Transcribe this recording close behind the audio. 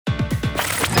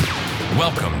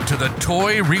Welcome to the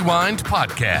Toy Rewind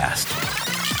Podcast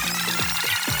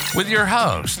with your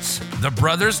hosts, the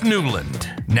Brothers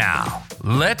Newland. Now,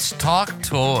 let's talk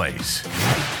toys.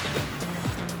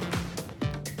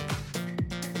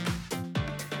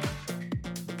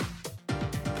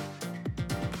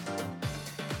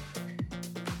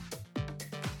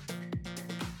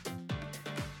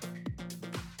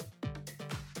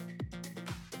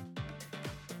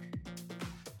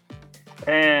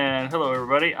 And hello,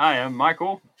 everybody. I am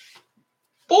Michael.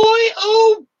 Boy,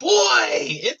 oh boy,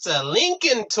 it's a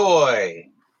Lincoln toy.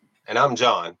 And I'm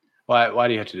John. Why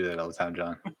do you have to do that all the time,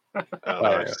 John?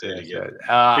 I'm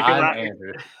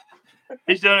Andrew.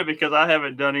 He's done it because I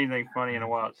haven't done anything funny in a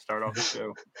while to start off the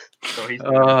show. So he's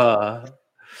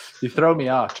You throw me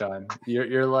off, John.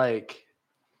 You're like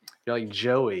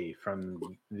Joey from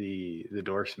the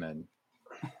Dorsemen,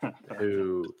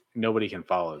 who nobody can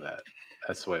follow that.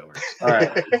 That's the way it works. All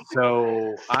right.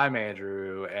 So I'm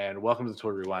Andrew, and welcome to the Toy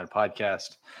Rewind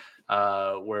Podcast,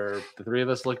 where the three of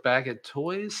us look back at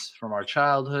toys from our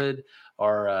childhood,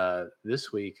 or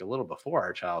this week, a little before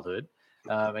our childhood,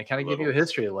 and kind of give you a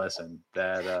history lesson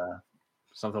that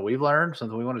something we've learned,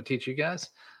 something we want to teach you guys,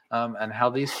 and how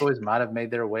these toys might have made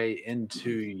their way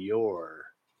into your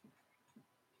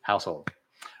household.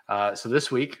 So this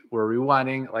week, we're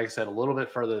rewinding, like I said, a little bit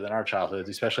further than our childhoods,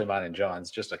 especially mine and John's,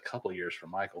 just a couple years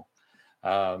from Michael.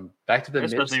 Back to the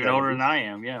mid-70s. Even older than I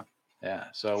am, yeah. Yeah,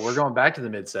 so we're going back to the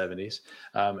mid-70s,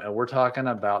 and we're talking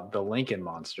about the Lincoln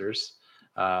Monsters,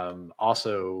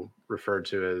 also referred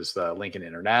to as the Lincoln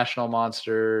International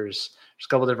Monsters. There's a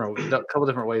couple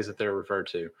different ways that they're referred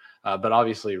to, but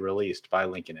obviously released by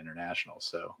Lincoln International.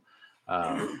 So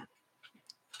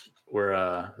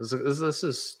this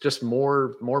is just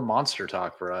more monster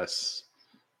talk for us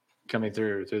coming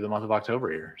through the month of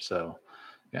October here. So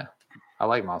yeah, I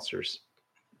like monsters.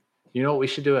 You know what? We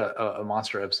should do a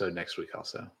monster episode next week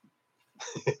also.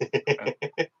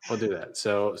 We'll do that.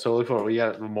 So look forward. We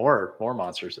got more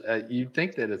monsters. You'd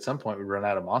think that at some point we'd run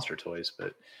out of monster toys,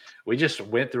 but we just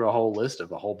went through a whole list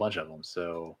of a whole bunch of them.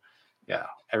 So yeah,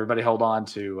 everybody hold on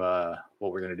to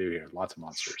what we're going to do here. Lots of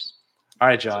monsters. All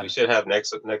right, John. So we should have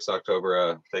next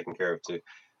October taken care of too.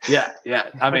 Yeah.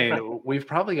 I mean, we've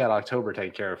probably got October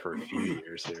taken care of for a few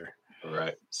years here.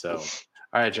 Right. So,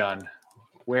 all right, John,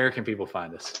 where can people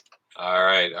find us? All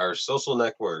right, our social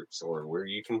networks, or where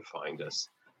you can find us.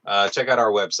 Check out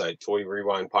our website,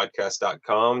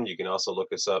 toyrewindpodcast.com. You can also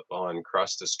look us up on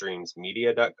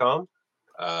crossthestreamsmedia.com.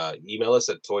 Email us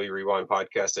at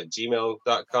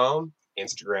toyrewindpodcast@gmail.com.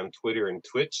 Instagram, Twitter, and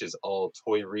Twitch is all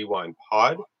Toy Rewind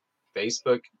Pod.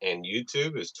 Facebook and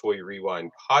YouTube is Toy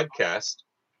Rewind Podcast.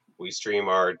 We stream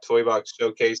our Toy Box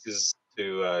showcases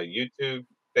to YouTube,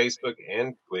 Facebook,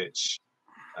 and Twitch.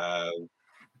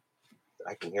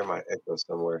 I can hear my echo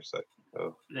somewhere. So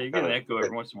yeah, you get an echo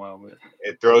every once in a while, but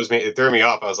it threw me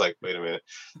off. I was like, wait a minute.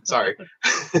 Sorry.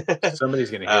 Somebody's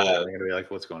going to hear that. They're going to be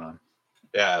like, what's going on?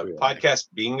 Yeah, podcast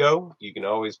bingo. You can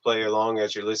always play along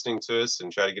as you're listening to us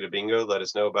and try to get a bingo. Let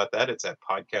us know about that. It's at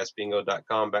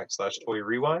podcastbingo.com/Toy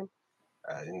Rewind.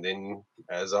 And then,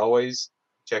 as always,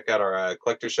 check out our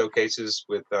collector showcases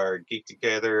with our Geek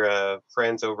Together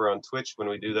friends over on Twitch when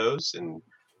we do those, and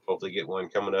hopefully get one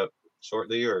coming up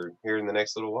shortly or here in the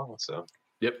next little while. So,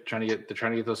 yep, trying to get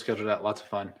those scheduled out. Lots of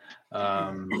fun.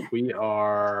 We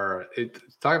are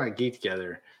talking about Geek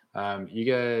Together. You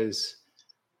guys,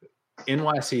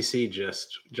 NYCC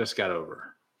just got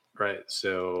over, right?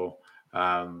 So,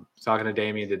 talking to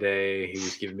Damien today, he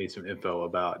was giving me some info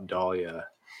about Dahlia,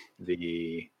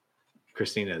 the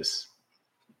Christina's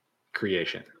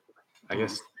creation. I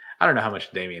guess I don't know how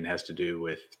much Damien has to do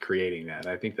with creating that.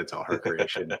 I think that's all her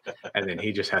creation, and then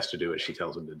he just has to do what she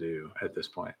tells him to do at this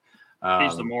point.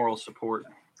 he's the moral support,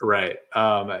 right?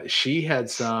 She had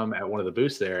some at one of the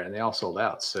booths there, and they all sold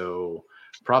out. So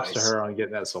props to her on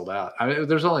getting that sold out. I mean,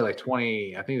 there's only like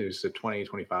 20. I think it was 20,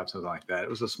 25, something like that. It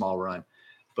was a small run,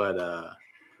 but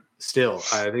still,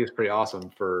 I think it's pretty awesome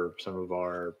for some of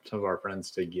our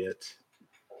friends to get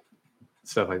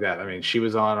stuff like that. I mean, she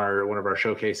was on one of our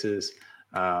showcases,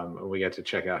 and we got to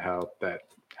check out how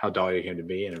Dahlia came to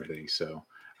be and everything. So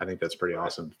I think that's pretty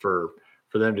awesome for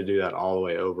them to do that all the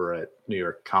way over at New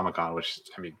York Comic Con, which,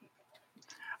 I mean,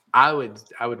 I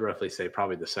would roughly say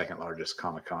probably the second largest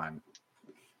Comic Con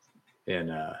in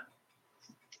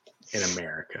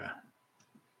America.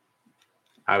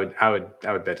 I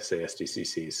would bet to say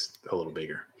SDCC is a little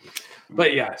bigger,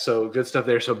 but yeah, so good stuff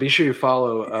there. So be sure you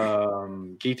follow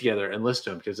Geek Together and listen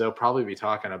to them, because they'll probably be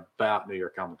talking about New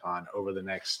York Comic Con over the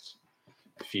next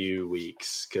few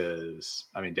weeks. Because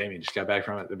I mean, Damien just got back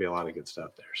from it. There'll be a lot of good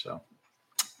stuff there. So,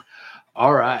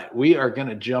 All right, we are going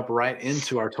to jump right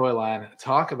into our toy line,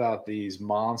 talk about these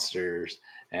monsters,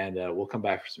 and we'll come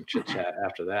back for some chit chat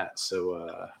after that. So,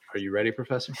 are you ready,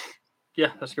 Professor?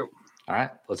 Yeah, let's go. All right,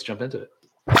 let's jump into it.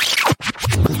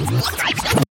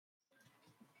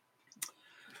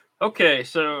 Okay,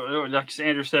 so like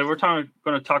Andrew said, we're going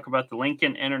to talk about the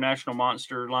Lincoln International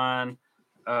Monster line.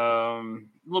 A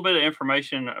little bit of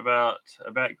information about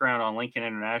a background on Lincoln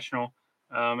International.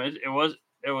 It was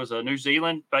a New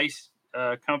Zealand-based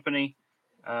company,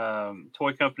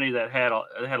 toy company that had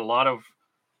a lot of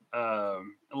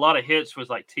hits with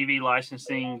like TV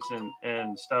licensings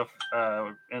and stuff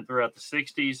and throughout the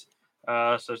 60s.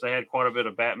 So they had quite a bit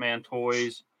of Batman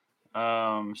toys.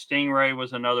 Stingray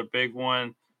was another big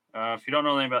one. If you don't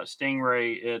know anything about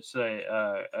Stingray, it's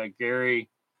a Gary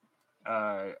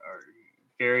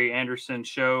Anderson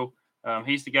show.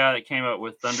 He's the guy that came up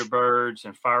with Thunderbirds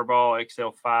and Fireball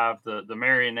XL5, the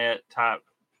marionette type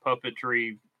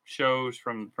puppetry shows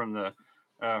from the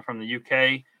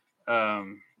UK.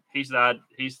 He's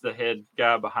the head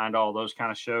guy behind all those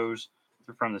kind of shows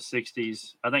from the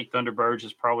 60s. I think Thunderbirds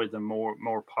is probably the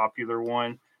more popular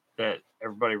one that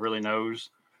everybody really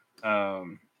knows.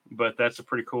 But that's a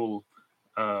pretty cool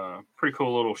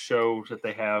little show that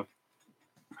they have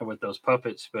with those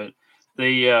puppets. But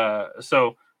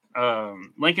Lincoln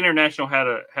International had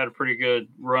a pretty good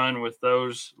run with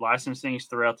those licensings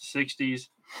throughout the 60s.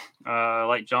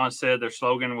 Like John said, their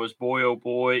slogan was "Boy oh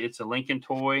boy, it's a Lincoln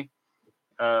toy."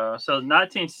 So the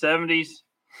 1970s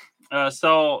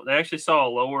they actually saw a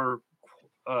lower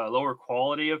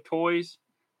quality of toys,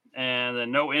 and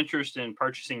then no interest in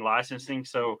purchasing licensing.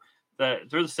 So that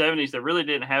through the 70s, they really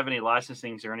didn't have any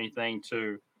licensings or anything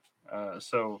to.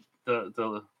 So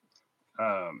the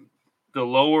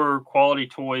lower quality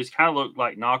toys kind of looked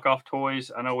like knockoff toys.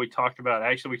 I know we talked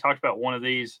about one of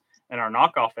these in our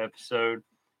knockoff episode.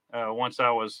 Once I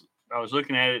was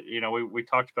looking at it, we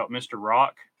talked about Mr.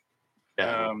 Rock.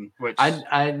 Which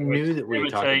I knew that we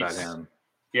talked about him.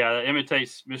 Yeah, that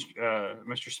imitates Mr.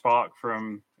 Spock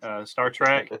from Star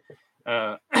Trek.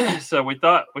 So we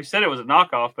said it was a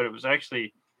knockoff, but it was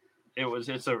actually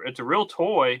it's a real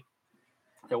toy.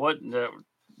 That wasn't. I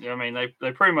mean, they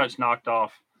pretty much knocked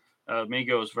off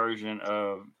Mego's version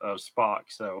of Spock.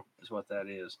 So is what that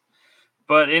is.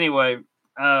 But anyway,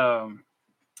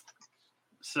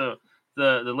 so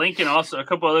the Lincoln also a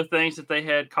couple other things that they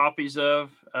had copies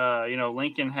of.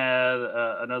 Lincoln had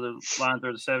another line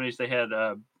through the 70s. They had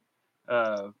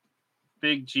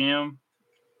Big Jim.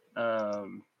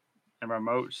 And my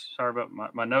notes, sorry about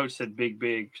my notes said Big,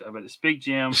 but it's Big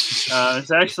Jim.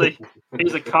 It's actually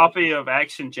he's a copy of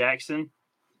Action Jackson,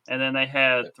 and then they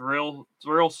had Thrill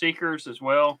Seekers as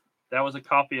well. That was a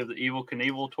copy of the Evel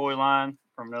Knievel toy line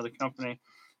from another company.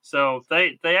 So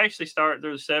they actually started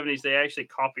through the 70s. They actually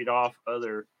copied off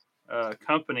other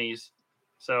companies.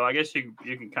 So I guess you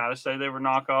can kind of say they were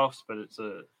knockoffs, but it's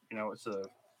a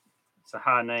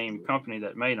high name company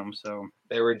that made them. So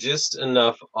they were just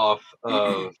enough off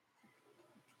of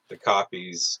the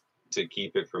copies to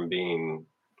keep it from being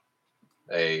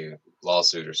a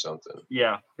lawsuit or something.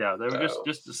 Yeah. They were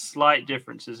just the slight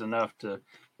differences enough to,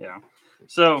 yeah.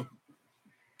 So,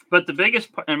 but the biggest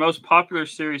and most popular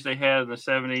series they had in the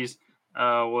 70s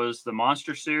was the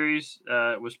Monster series.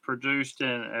 It was produced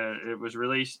it was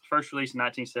first released in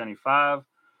 1975.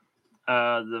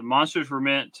 The monsters were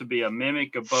meant to be a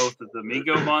mimic of both of the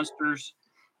Mego monsters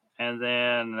and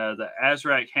then the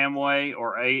Azrak Hamway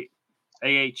or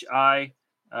AHI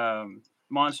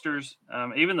monsters.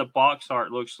 Even the box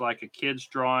art looks like a kid's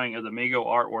drawing of the Mego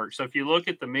artwork. So if you look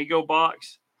at the Mego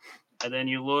box and then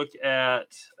you look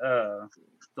at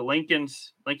the Lincoln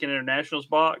International's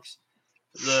box,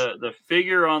 the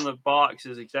figure on the box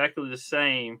is exactly the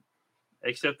same,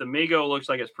 except the Mego looks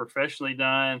like it's professionally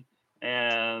done,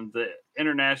 and the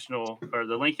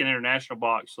Lincoln International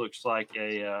box looks like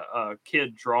a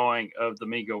kid drawing of the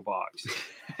Mego box.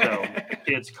 So the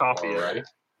kid's copy of it.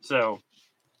 So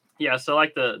yeah, so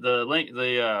like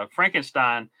the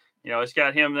Frankenstein, it's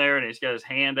got him there and it's got his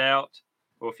hand out.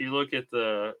 Well, if you look at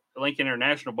the Lincoln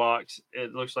International box,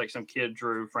 it looks like some kid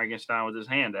drew Frankenstein with his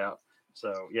hand out.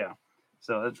 So yeah,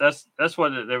 so that's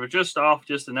what they were just off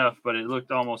just enough, but it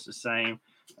looked almost the same.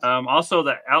 Also,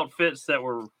 the outfits that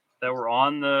were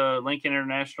on the Lincoln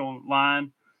International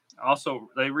line, also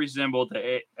they resembled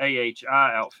the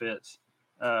AHI outfits.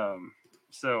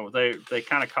 So they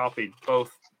kind of copied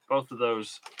both of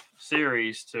those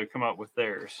series to come up with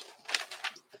theirs.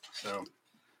 So,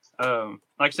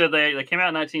 like I said, they came out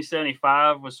in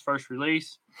 1975 was first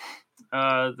release.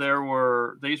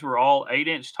 These were all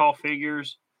 8-inch tall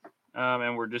figures, and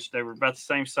they were about the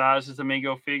same size as the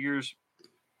Mego figures.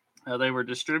 They were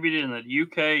distributed in the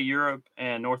UK, Europe,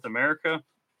 and North America.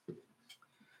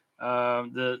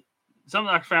 Something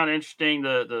I found interesting,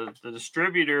 the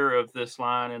distributor of this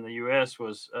line in the US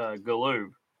was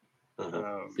Galoob.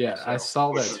 Yeah, I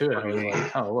saw that too. I was neat.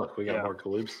 like, oh, look, we got more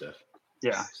Galoob stuff.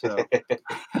 Yeah, so,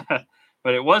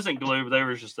 but it wasn't Galoob. They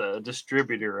were just a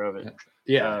distributor of it.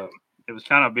 Yeah. It was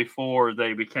kind of before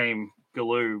they became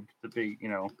Galoob, the big,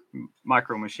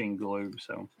 Micro Machine Galoob.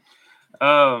 So,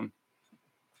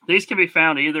 these can be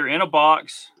found either in a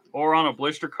box or on a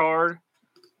blister card.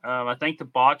 I think the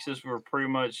boxes were pretty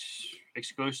much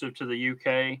exclusive to the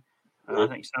UK. I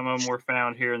think some of them were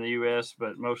found here in the US,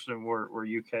 but most of them were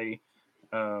UK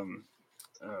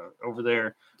over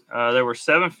there. There were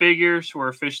 7 figures were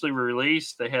officially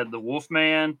released. They had the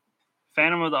Wolfman,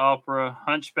 Phantom of the Opera,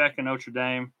 Hunchback of Notre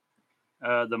Dame,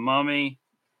 the Mummy,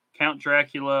 Count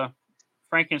Dracula,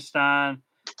 Frankenstein,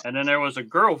 and then there was a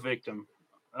girl victim,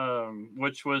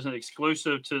 which was an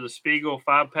exclusive to the Spiegel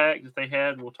 5-pack that they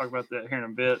had. We'll talk about that here in a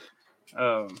bit.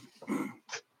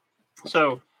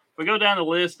 So if we go down the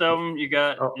list of them, you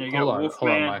got Wolfman.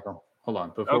 Hold on, Michael. Hold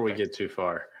on, before we get too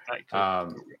far.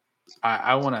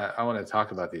 I want to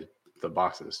talk about the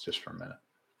boxes just for a minute.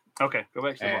 Okay, go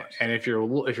back to the box. And if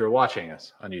you're watching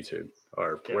us on YouTube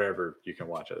or wherever you can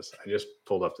watch us, I just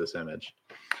pulled up this image.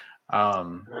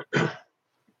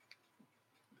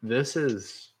 This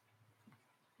is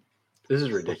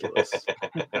ridiculous. See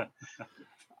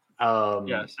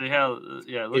how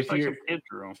it looks like some kid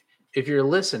drew them. If you're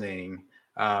listening,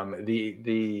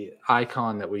 the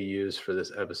icon that we use for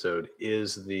this episode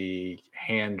is the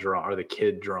hand drawn or the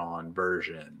kid drawn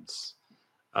versions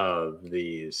of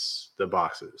the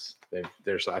boxes.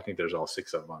 I think there's all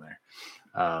 6 of them on there.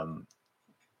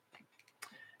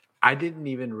 I didn't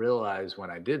even realize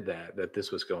when I did that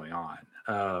this was going on.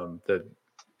 That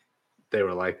they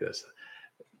were like this.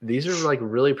 These are like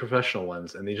really professional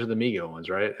ones, and these are the Mego ones,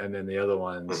 right? And then the other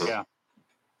ones,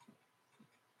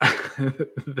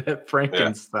 that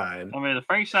Frankenstein. I mean, the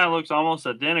Frankenstein looks almost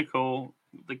identical.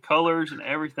 The colors and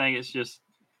everything, it's just.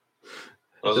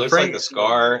 Well, it looks like the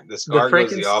scar. The scar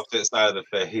goes the opposite side of the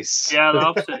face. Yeah, the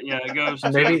opposite. Yeah, it goes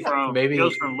it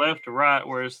goes from left to right,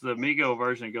 whereas the Mego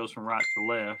version goes from right to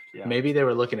left. Yeah. Maybe they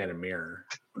were looking at a mirror.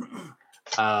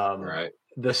 Right.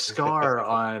 The scar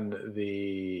on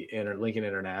the Lincoln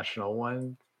International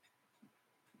one.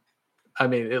 I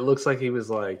mean, it looks like he was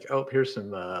like, "Oh, here's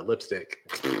some lipstick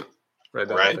right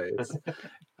down the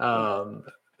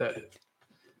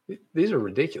face." These are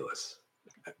ridiculous,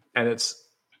 and it's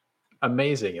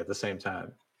amazing at the same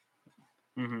time.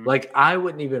 Mm-hmm. Like, I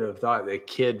wouldn't even have thought the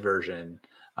kid version,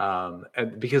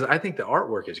 because I think the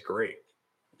artwork is great.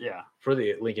 Yeah, for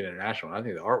the Lincoln International, I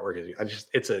think the artwork is.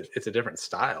 It's a different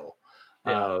style.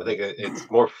 Yeah, I think it's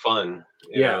more fun.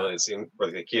 You know, it's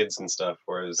for the kids and stuff.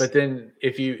 Whereas, but then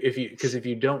if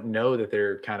you don't know that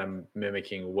they're kind of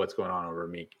mimicking what's going on over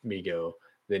Mego,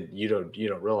 then you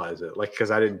don't realize it. Like, because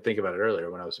I didn't think about it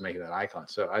earlier when I was making that icon.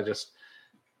 So I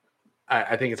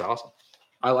think it's awesome.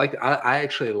 I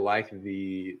actually like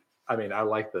I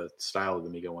like the style of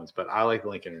the Mego ones, but I like the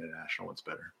Lincoln International ones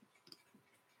better.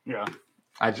 Yeah.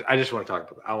 I just want to talk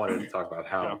about. I wanted to talk about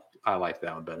how I like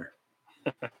that one better.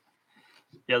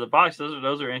 Yeah, the box,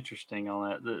 those are interesting on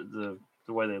that.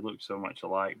 The way they look so much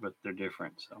alike, but they're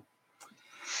different. So,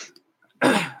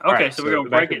 okay, so we're gonna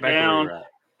break it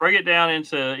down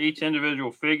into each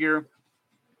individual figure.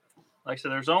 Like I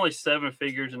said, there's only 7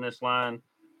 figures in this line.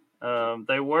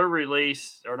 They were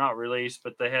released or not released,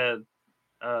 but they had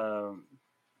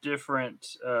different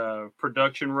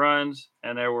production runs,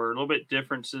 and there were a little bit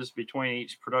differences between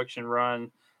each production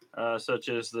run, such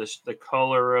as the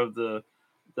color of the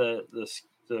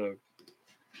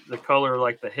color,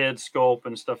 like the head sculpt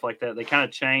and stuff like that. They kind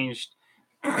of changed,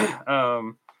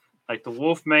 like the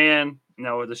Wolfman,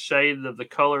 the shade of the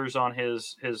colors on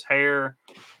his hair,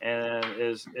 and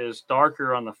is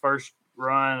darker on the first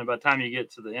run. And by the time you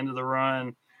get to the end of the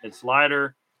run, it's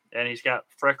lighter, and he's got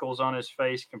freckles on his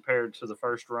face compared to the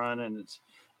first run. And it's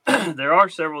there are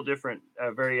several different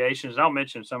variations. I'll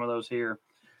mention some of those here.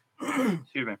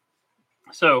 Excuse me.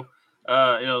 So,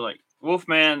 like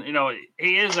Wolfman,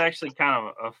 he is actually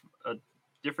kind of a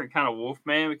different kind of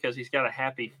Wolfman because he's got a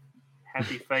happy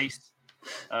face.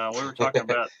 We were talking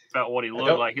about what he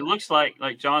looked like. He looks like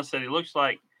John said, he looks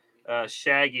like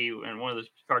Shaggy in one of the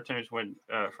cartoons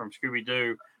from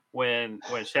Scooby-Doo when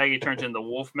Shaggy turns into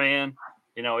Wolfman.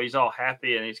 He's all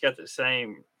happy and he's got the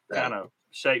same kind of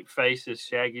shaped face as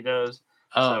Shaggy does.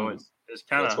 So is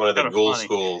kind of one of the Ghoul funny.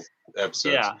 School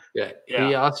episodes. Yeah. Yeah.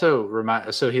 He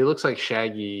also so he looks like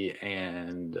Shaggy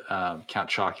and Count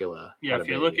Chocula. Yeah, if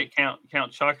you look at Count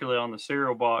Chocula on the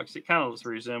cereal box, it kind of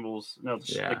resembles,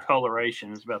 the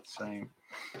coloration is about the same.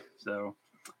 So,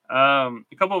 a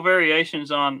couple of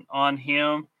variations on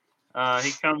him.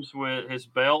 He comes with his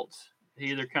belt. He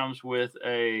either comes with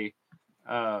a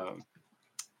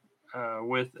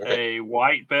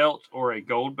white belt or a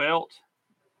gold belt.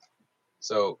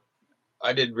 So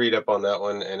I did read up on that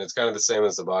one, and it's kind of the same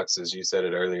as the boxes. You said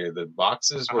it earlier. The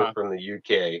boxes were from the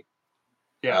UK.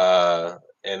 Yeah.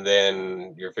 And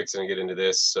then you're fixing to get into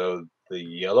this. So the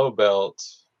yellow belt,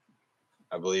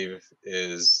 I believe,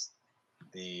 is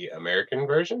the American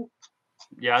version.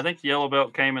 Yeah, I think the yellow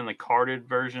belt came in the carded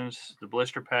versions, the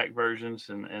blister pack versions,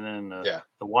 and then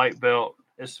the white belt.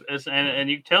 It's and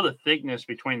you can tell the thickness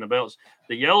between the belts.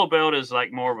 The yellow belt is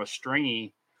like more of a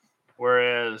stringy,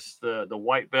 whereas the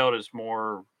white belt is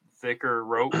more thicker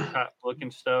rope type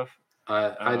looking stuff.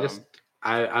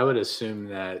 I would assume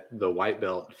that the white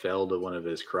belt failed one of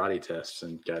his karate tests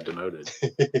and got demoted.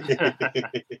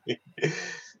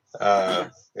 Yeah,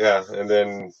 and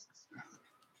then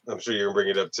I'm sure you're gonna bring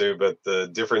it up too, but the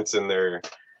difference in their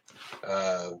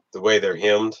the way they're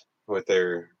hemmed with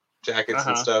their jackets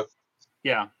and stuff,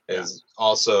 is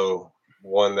also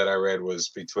one that I read was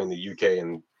between the UK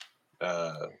and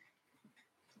the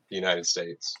United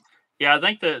States. Yeah, I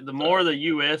think the more the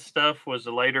U.S. stuff was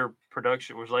later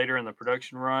in the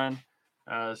production run,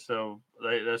 so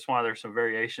that's why there's some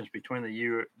variations between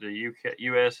the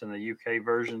U.S. and the U.K.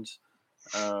 versions.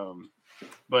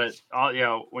 But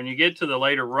when you get to the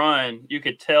later run, you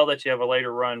could tell that you have a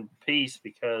later run piece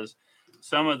because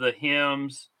some of the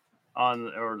hems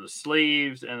or the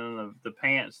sleeves and then the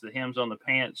pants, the hems on the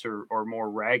pants are more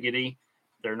raggedy.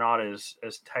 They're not as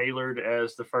tailored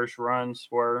as the first runs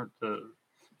were.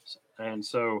 And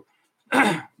so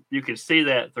you can see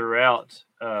that throughout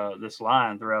this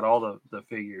line, throughout all the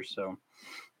figures. So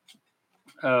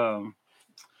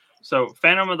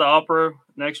Phantom of the Opera,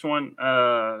 next one,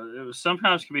 it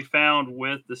sometimes can be found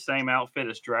with the same outfit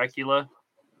as Dracula.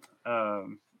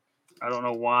 I don't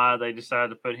know why they decided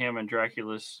to put him in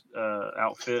Dracula's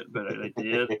outfit, but they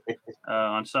did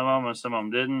on some of them, and some of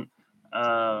them didn't.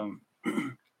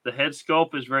 The head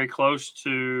sculpt is very close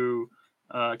to,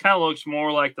 kind of looks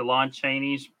more like the Lon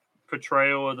Chaney's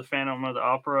portrayal of the Phantom of the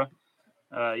Opera.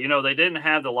 They didn't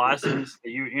have the license,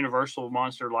 the Universal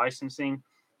Monster licensing,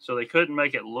 so they couldn't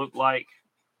make it look like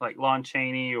Lon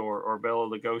Chaney or Bela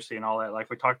Lugosi and all that, like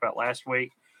we talked about last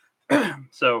week.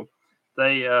 So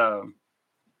they,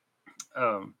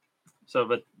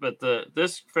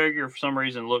 this figure for some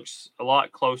reason looks a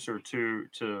lot closer to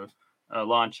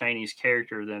Lon Chaney's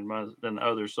character than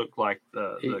others look like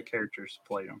the characters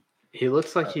played him. He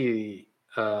looks like he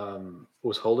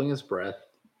was holding his breath.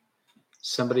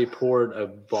 Somebody poured a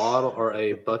bottle or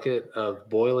a bucket of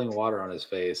boiling water on his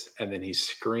face, and then he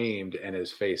screamed, and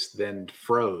his face then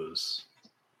froze.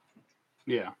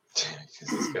 Yeah,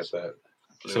 he's got that.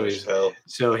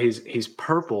 So he's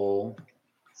purple,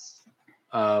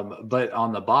 but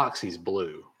on the box he's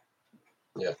blue.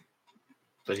 Yeah,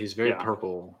 but he's very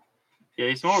purple. Yeah,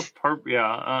 he's more purple.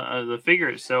 Yeah, the figure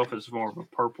itself is more of a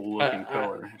purple looking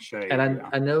color shade. And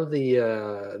I know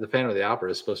the Phantom of the Opera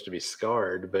is supposed to be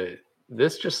scarred, but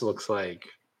this just looks like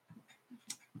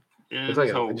it's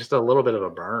like just a little bit of a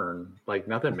burn, like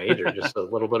nothing major, just a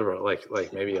little bit of a like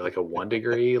maybe like a 1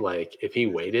 degree. Like if he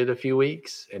waited a few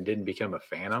weeks and didn't become a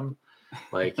phantom,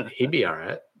 like he'd be all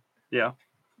right. Yeah,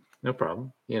 no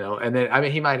problem. And then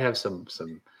he might have some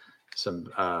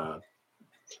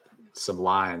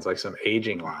lines, like some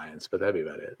aging lines, but that'd be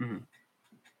about it. Mm-hmm.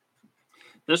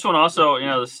 This one also,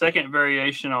 the second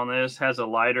variation on this has a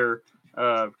lighter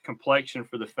complexion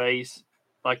for the face.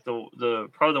 Like the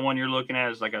probably the one you're looking at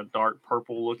is like a dark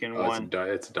purple looking one.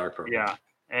 It's a dark purple. Yeah,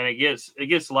 and it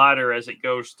gets lighter as it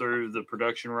goes through the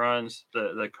production runs.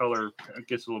 The color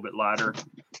gets a little bit lighter.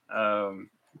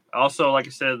 Also, like I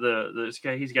said,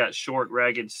 he's got short,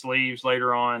 ragged sleeves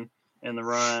later on in the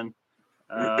run,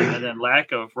 and then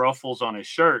lack of ruffles on his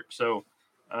shirt. So,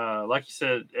 like you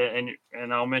said, and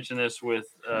I'll mention this with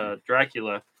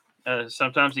Dracula.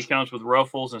 Sometimes he comes with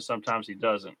ruffles, and sometimes he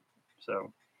doesn't.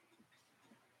 So,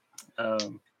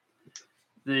 and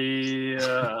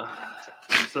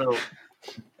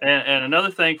another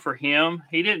thing for him,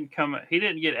 he didn't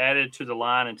get added to the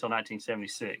line until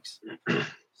 1976.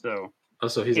 So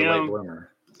he's a late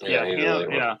bloomer.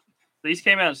 Yeah. These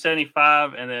came out in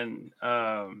 75, and then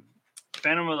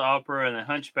Phantom of the Opera and the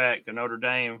Hunchback of Notre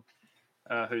Dame,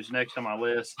 who's next on my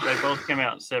list, they both came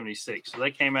out in 76. So they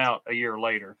came out a year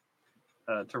later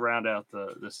to round out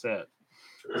the set.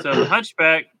 So the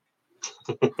Hunchback,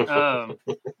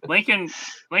 Lincoln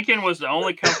was the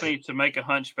only company to make a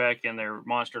Hunchback in their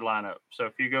monster lineup. So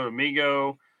if you go to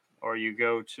Mego or you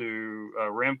go to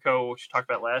Remco, which we talked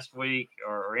about last week,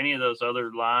 or any of those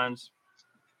other lines,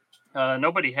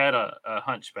 nobody had a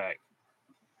Hunchback.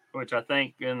 Which I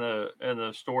think in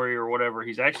the story or whatever,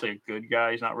 he's actually a good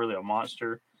guy. He's not really a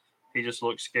monster. He just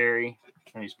looks scary,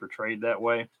 and he's portrayed that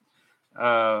way.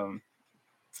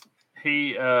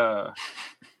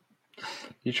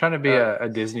 You trying to be a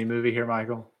Disney movie here,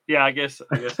 Michael? Yeah, I guess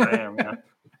I am. Yeah.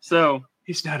 So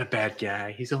he's not a bad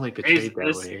guy. He's only portrayed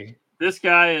that way. This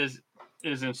guy is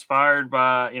inspired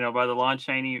by by the Lon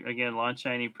Chaney. Again, Lon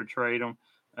Chaney portrayed him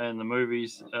in the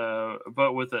movies,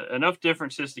 but with enough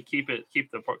differences to keep the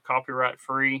copyright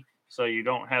free, so you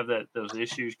don't have those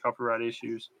issues, copyright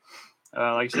issues.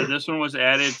 Like I said, this one was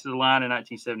added to the line in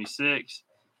 1976.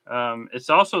 It's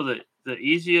also the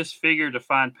easiest figure to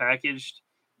find packaged,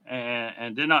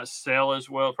 and did not sell as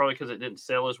well, probably because it didn't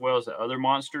sell as well as the other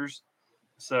monsters.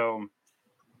 So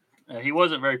he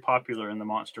wasn't very popular in the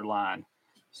monster line.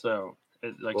 So,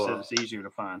 I said, it's easier to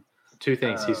find. Two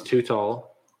things: he's too tall.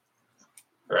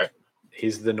 Right.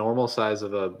 He's the normal size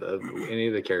of any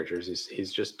of the characters.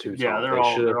 He's just too tall. Yeah,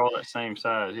 they're all that same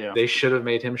size. Yeah. They should have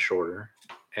made him shorter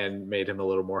and made him a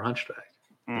little more hunchback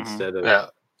instead of. Yeah.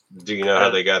 Do you know how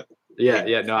they got? Yeah.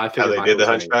 No, I figured how they did the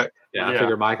hunchback. I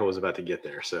figured Michael was about to get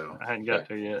there, so I hadn't got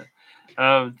there yet.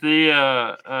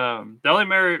 The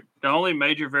only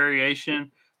major variation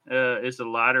is the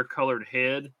lighter colored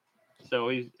head. So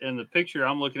he's in the picture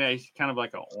I'm looking at. He's kind of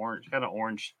like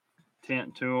orange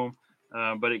tint to him.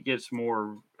 But it gets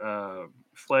more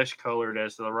flesh colored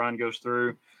as the run goes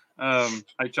through.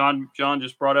 Like John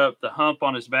just brought up, the hump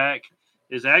on his back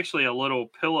is actually a little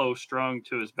pillow strung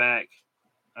to his back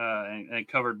and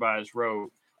covered by his robe.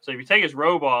 So if you take his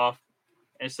robe off,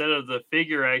 instead of the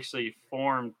figure actually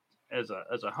formed as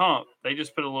a hump, they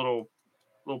just put a little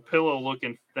pillow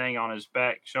looking thing on his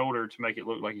back shoulder to make it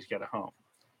look like he's got a hump.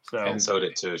 So and sewed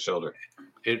it to his shoulder.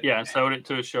 And sewed it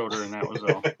to his shoulder, and that was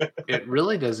all. It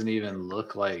really doesn't even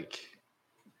look like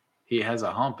he has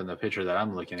a hump in the picture that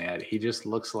I'm looking at. He just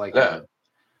looks like a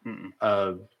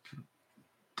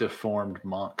deformed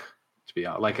monk, to be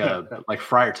honest, like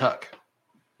Friar Tuck.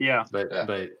 Yeah,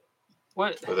 but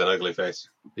what with an ugly face?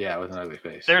 Yeah, with an ugly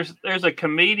face. There's a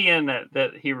comedian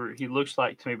that he looks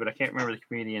like to me, but I can't remember the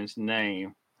comedian's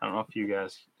name. I don't know if you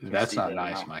guys. That's not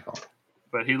nice, Michael.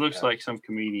 But he looks like some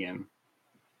comedian.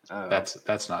 That's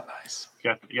not nice.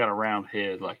 You got a round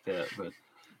head like that, but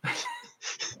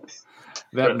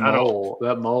that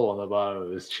mole on the bottom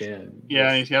of his chin.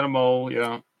 Yeah, he's got a mole.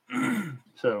 Yeah.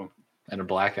 So and a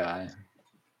black eye.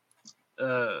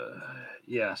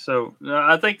 Yeah. So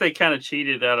I think they kind of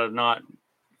cheated out of not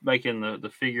making the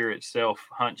figure itself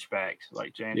hunchbacks,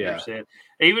 like Jander said.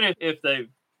 Even if they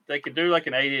could do like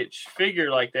an 8-inch figure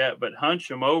like that, but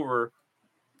hunch him over.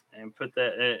 And put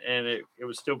that, and it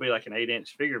would still be like an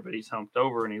 8-inch figure, but he's humped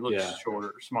over and he looks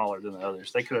smaller than the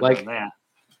others. They could have done that,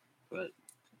 but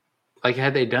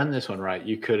had they done this one right,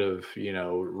 you could have,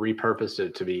 repurposed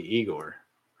it to be Igor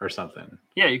or something.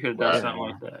 Yeah, you could have done something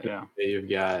like that. Yeah, you've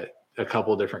got a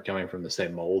couple different coming from the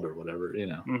same mold or whatever,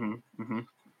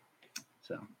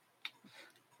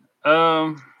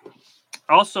 So,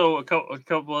 also a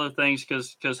couple other things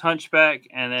because Hunchback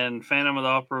and then Phantom of the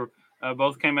Opera.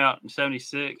 Both came out in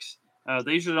 76.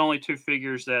 These are the only two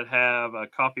figures that have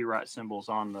copyright symbols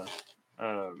on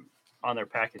their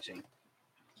packaging.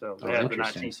 So they have the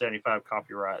 1975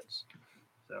 copyrights.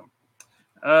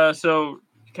 So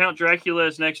Count Dracula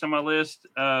is next on my list.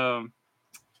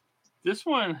 This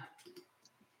one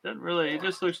doesn't really. It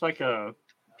just looks like a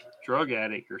drug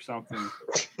addict or something.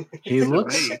 He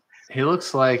looks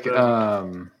like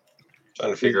trying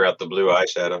to figure out the blue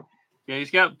eyeshadow. Yeah,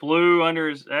 he's got blue under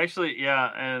his. Actually,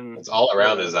 and it's all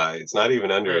around his eye. It's not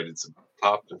even under it. It's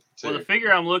popped. Too. Well, the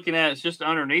figure I'm looking at is just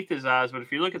underneath his eyes. But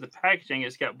if you look at the packaging,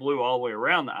 it's got blue all the way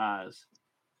around the eyes.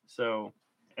 So,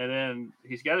 and then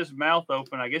he's got his mouth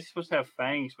open. I guess he's supposed to have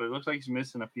fangs, but it looks like he's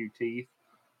missing a few teeth.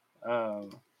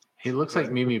 He looks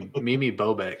like Mimi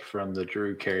Bobek from the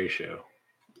Drew Carey Show.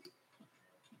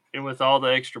 And with all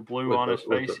the extra blue on his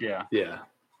face, yeah.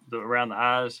 Around the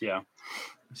eyes, yeah.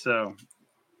 So.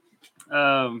 Like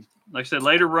I said,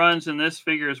 later runs in this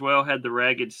figure as well had the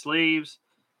ragged sleeves,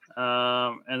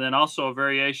 and then also a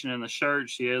variation in the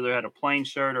shirts. You either had a plain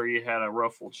shirt or you had a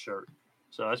ruffled shirt.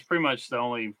 So that's pretty much the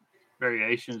only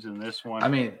variations in this one. I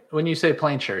mean, when you say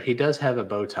plain shirt, he does have a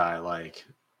bow tie, like.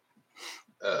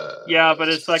 But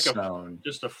it's like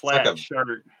just a flat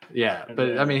shirt. Yeah,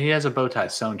 but I mean, he has a bow tie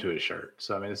sewn to his shirt.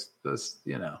 So I mean, it's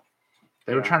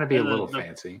they were trying to be a little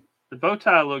fancy. The bow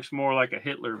tie looks more like a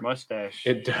Hitler mustache.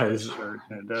 It does. Shirt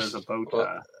than it does a bow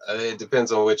tie. Well, it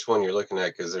depends on which one you're looking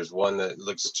at, because there's one that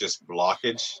looks just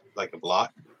blockage, like a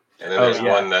block, and then there's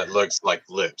one that looks like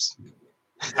lips.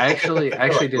 I actually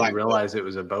Like didn't black realize it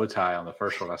was a bow tie on the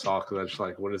first one I saw, because I was just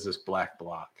like, what is this black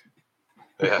block?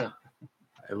 Yeah.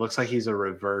 It looks like he's a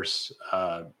reverse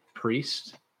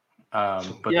priest, but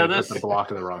Yeah, they put the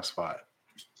block in the wrong spot.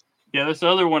 Yeah, this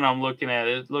other one I'm looking at,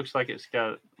 it looks like it's got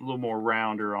a little more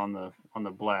rounder on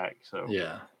the black. So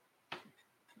Yeah.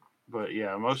 But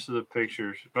yeah, most of the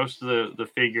pictures, most of the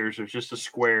figures are just a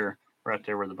square right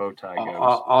there where the bow tie goes.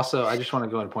 Also, I just want to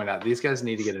go and point out, these guys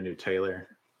need to get a new tailor.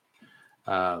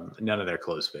 None of their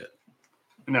clothes fit.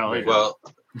 No, Well,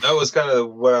 that was kind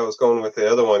of where I was going with the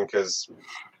other one, because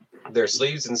their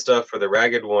sleeves and stuff for the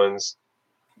ragged ones,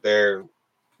 their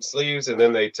sleeves, and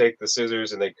then they take the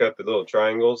scissors and they cut the little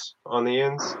triangles on the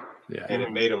ends, and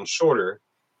it made them shorter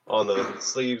on the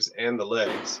sleeves and the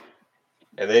legs.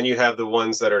 And then you have the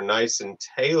ones that are nice and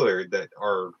tailored that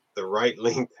are the right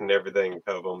length and everything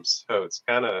of them. So it's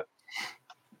kind of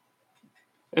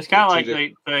like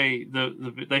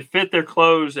they fit their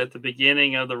clothes at the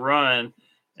beginning of the run,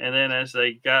 and then as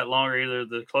they got longer, either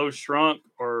the clothes shrunk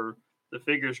or the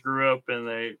figures grew up and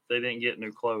they didn't get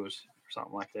new clothes or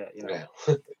something like that. You know,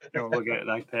 don't look at it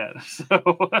like that.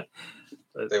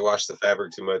 So they washed the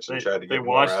fabric too much and tried to get they more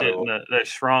washed out it of them. and they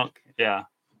shrunk. Yeah,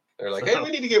 they're like, hey, we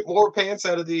need to get more pants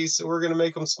out of these, so we're going to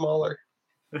make them smaller.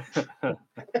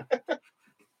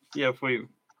 Yeah, if we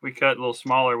cut a little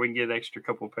smaller, we can get an extra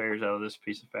couple pairs out of this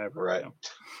piece of fabric. Right.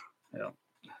 Yeah.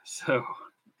 So,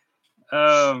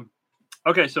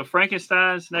 okay, so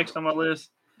Frankenstein's next on my list.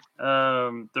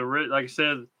 Like I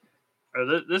said,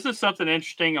 this is something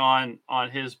interesting on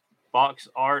his box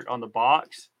art on the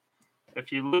box.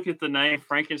 If you look at the name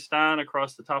Frankenstein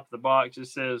across the top of the box, it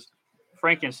says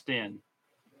Frankenstein.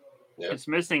 Yep. It's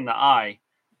missing the I.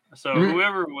 So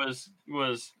whoever was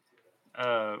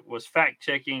fact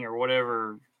checking or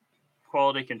whatever,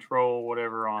 quality control,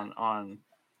 whatever on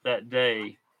that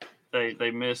day,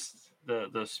 they missed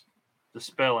the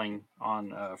spelling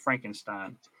on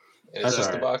Frankenstein. And it's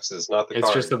just the boxes, not the card.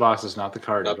 It's just the boxes, not the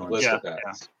card. Not the list of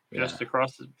just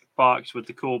across the box with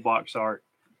the cool box art,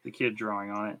 the kid drawing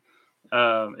on it.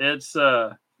 That's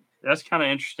kind of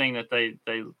interesting that they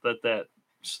let that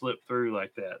slip through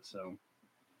like that. So,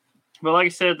 but like I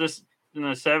said, this in the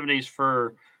 70s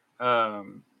for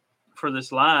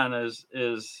this line is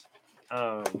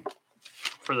for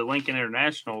the Lincoln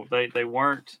International, they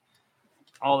weren't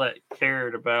all that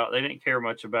cared about. They didn't care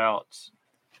much about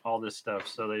all this stuff,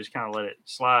 so they just kind of let it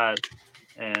slide,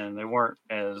 and they weren't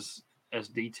as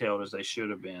detailed as they should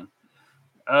have been.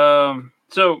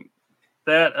 So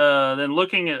that then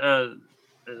looking at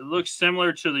it looks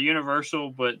similar to the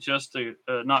Universal, but just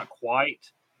not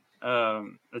quite.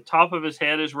 The top of his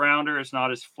head is rounder. It's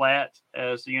not as flat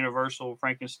as the Universal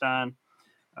Frankenstein.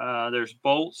 There's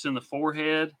bolts in the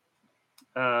forehead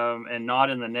and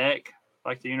not in the neck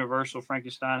like the Universal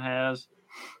Frankenstein has.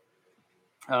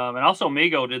 And also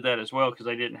Mego did that as well because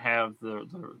they didn't have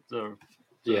the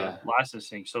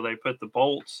licensing. So they put the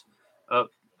bolts up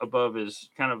above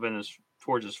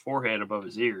towards his forehead above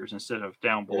his ears instead of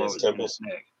down below his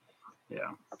neck.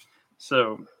 Yeah.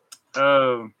 So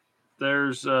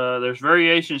there's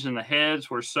variations in the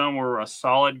heads where some were a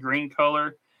solid green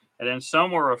color and then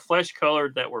some were a flesh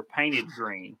colored that were painted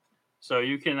green. So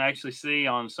you can actually see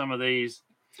on some of these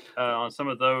on some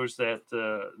of those that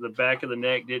the back of the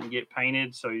neck didn't get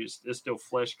painted, so it's still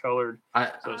flesh colored,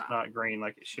 so it's not green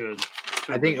like it should.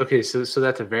 I think okay, so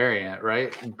that's a variant,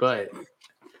 right? But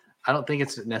I don't think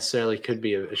it's necessarily it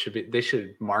should be. They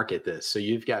should market this. So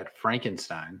you've got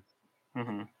Frankenstein,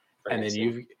 and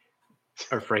then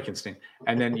Frankenstein,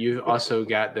 and then you've also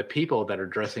got the people that are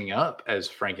dressing up as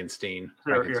Frankenstein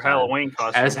your Halloween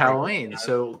costume as Halloween.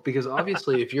 So because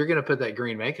obviously, if you're going to put that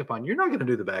green makeup on, you're not going to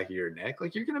do the back of your neck.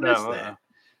 Like you're going to miss that.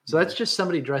 So that's just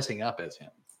somebody dressing up as him.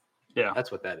 Yeah,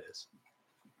 that's what that is.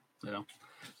 Yeah.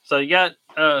 So you got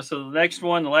so the next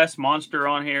one, the last monster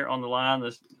on here on the line,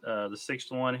 the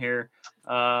sixth one here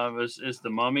is the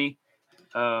Mummy.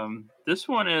 This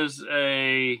one is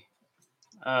a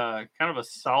kind of a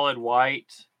solid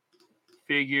white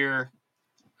figure,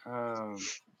 with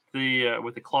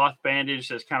the cloth bandage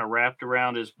that's kind of wrapped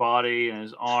around his body and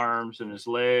his arms and his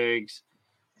legs,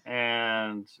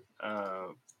 and I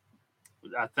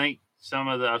think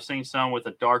I've seen some with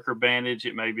a darker bandage.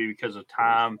 It may be because of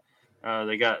time. As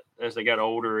they got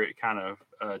older, it kind of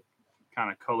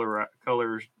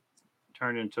colors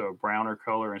turned into a browner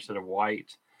color instead of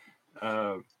white.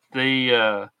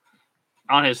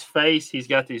 On his face, he's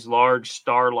got these large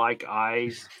star-like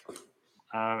eyes.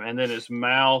 And then his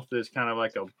mouth is kind of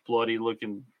like a bloody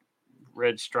looking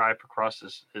red stripe across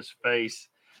his face.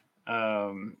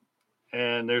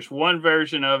 And there's one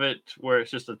version of it where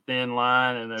it's just a thin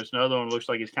line, and there's another one that looks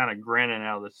like he's kind of grinning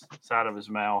out of the side of his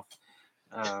mouth,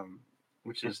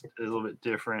 which is a little bit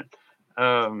different.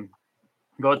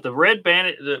 But the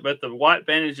white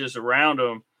bandages around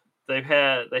them, they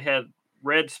had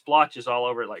red splotches all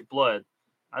over it like blood.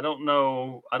 I don't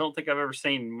think I've ever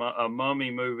seen a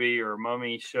mummy movie or a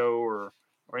mummy show or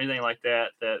anything like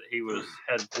that he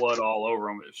had blood all over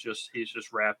him. He's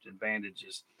just wrapped in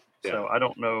bandages. Yeah. So I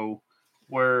don't know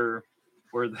where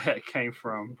that came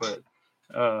from, but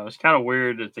it's kind of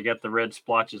weird that they got the red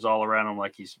splotches all around him,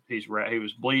 like he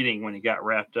was bleeding when he got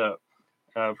wrapped up.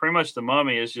 Pretty much the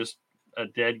mummy is just a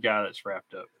dead guy that's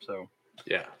wrapped up. So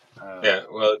yeah,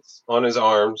 well, it's on his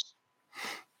arms,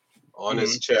 on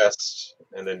his chest,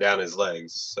 and then down his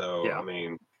legs. So yeah. I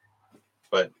mean,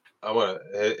 but I want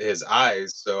his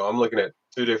eyes. So I'm looking at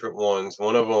two different ones.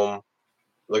 One of them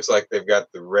looks like they've got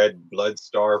the red blood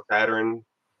star pattern,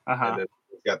 and then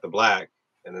it's got the black,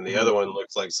 and then the other one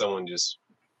looks like someone just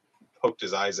poked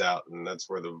his eyes out, and that's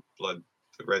where the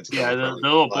red's coming from. The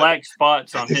little black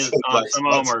spots on his some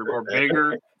of them are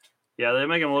bigger. Yeah, they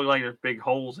make him look like there's big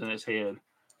holes in his head.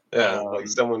 Yeah, like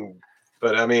someone.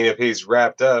 But I mean, if he's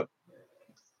wrapped up,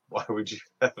 why would you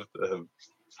have the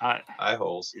eye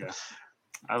holes? Yeah,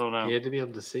 I don't know. He had to be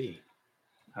able to see.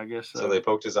 I guess so. So they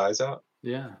poked his eyes out?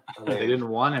 Yeah. They didn't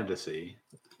want him to see.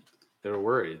 They were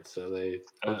worried, so they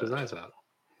poked his eyes out.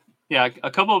 Yeah,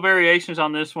 a couple of variations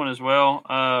on this one as well.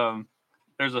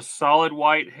 There's a solid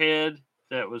white head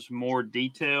that was more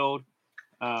detailed.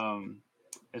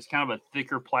 It's kind of a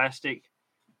thicker plastic.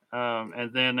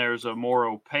 And then there's a more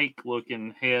opaque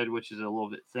looking head, which is a little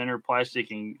bit thinner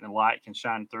plastic, and the light can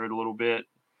shine through it a little bit.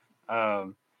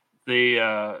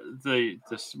 The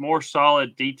more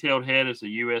solid detailed head is the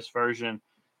US version,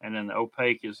 and then the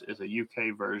opaque is a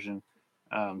UK version.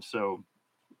 So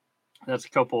that's a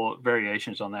couple of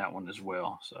variations on that one as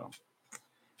well. So,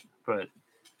 but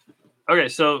okay,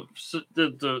 so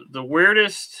the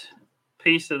weirdest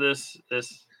piece of this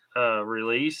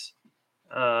release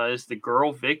is the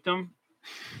girl victim,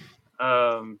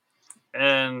 and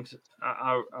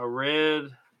I read.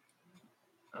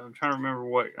 I'm trying to remember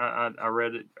what I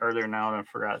read it earlier now, and I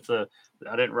forgot. I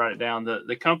didn't write it down.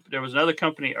 The company, there was another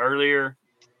company earlier.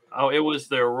 Oh, it was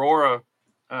the Aurora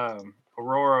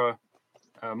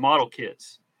model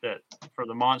kits that for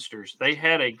the monsters. They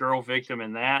had a girl victim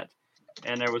in that,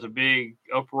 and there was a big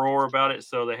uproar about it.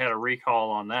 So they had a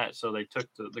recall on that. So they took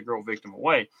the girl victim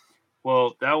away.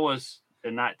 Well, that was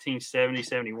in 1970,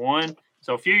 71.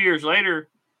 So a few years later,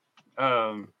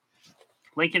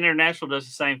 Lincoln International does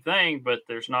the same thing, but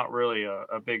there's not really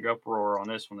a big uproar on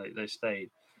this one. They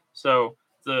stayed. So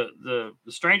the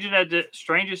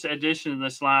strangest addition in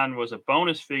this line was a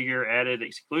bonus figure added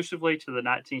exclusively to the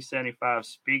 1975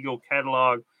 Spiegel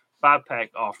catalog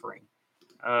 5-pack offering.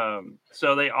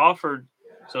 So they offered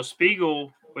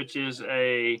Spiegel, which is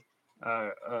a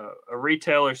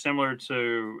retailer similar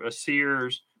to a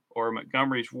Sears or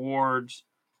Montgomery Ward's.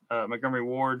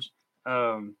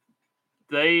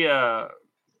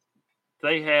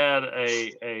 They had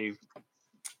a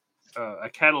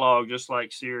catalog just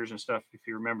like Sears and stuff. If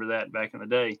you remember that back in the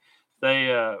day, they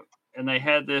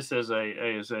had this as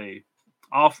a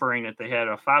offering that they had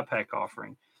a 5-pack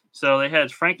offering. So they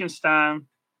had Frankenstein,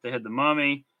 they had the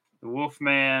Mummy, the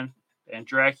Wolfman, and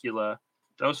Dracula.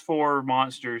 Those 4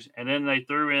 monsters, and then they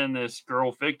threw in this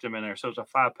girl victim in there. So it's a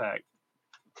 5-pack.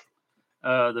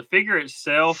 The figure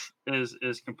itself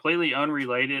is completely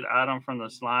unrelated item from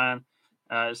this line.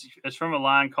 It's from a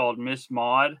line called Miss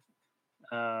Maud,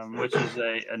 which is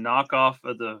a knockoff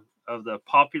of the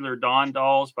popular Dawn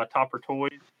dolls by Topper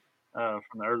Toys from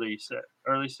the early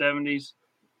 70s.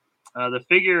 The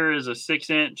figure is a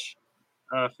 6-inch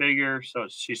figure, so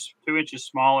she's 2 inches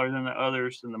smaller than the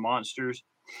others, than the monsters.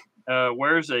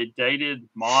 Wears a dated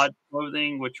Maud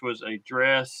clothing, which was a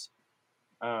dress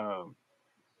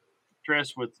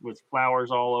with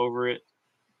flowers all over it.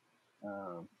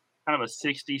 Kind of a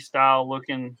 60s style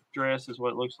looking dress is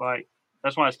what it looks like.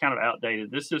 That's why it's kind of outdated.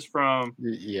 This is from a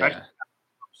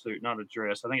jumpsuit, not a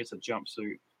dress. I think it's a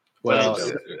jumpsuit. Well,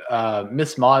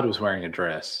 Miss Maud was wearing a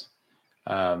dress.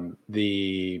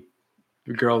 The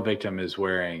girl victim is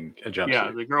wearing a jumpsuit.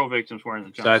 Yeah, the girl victim's wearing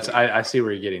the jumpsuit. So I see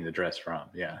where you're getting the dress from.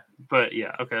 Yeah. But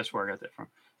yeah, okay, that's where I got that from.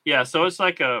 Yeah, so it's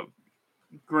like a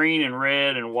green and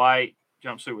red and white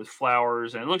jumpsuit with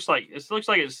flowers, and it looks like it's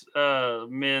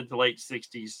mid to late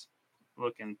 60s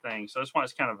looking thing. So that's why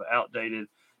it's kind of outdated.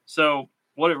 So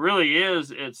what it really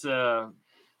is, it's an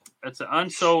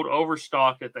unsold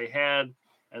overstock that they had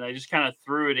and they just kind of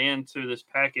threw it into this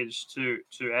package to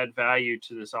add value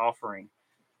to this offering.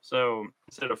 So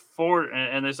instead of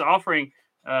and this offering,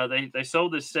 they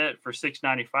sold this set for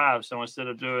 $6.95. So instead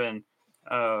of doing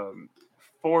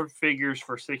 4 figures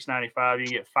for $6.95, you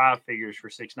get 5 figures for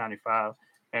 $6.95,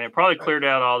 and it probably cleared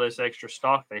out all this extra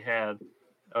stock they had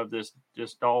of this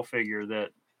doll figure that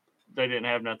they didn't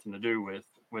have nothing to do with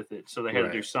it. So they had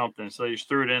to do something. So they just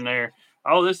threw it in there.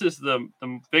 Oh, this is the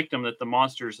victim that the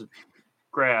monsters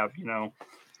grabbed,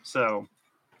 So,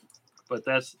 but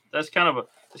that's kind of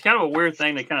a weird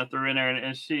thing they kind of threw in there.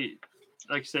 And she,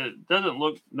 like I said, doesn't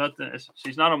look nothing.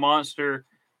 She's not a monster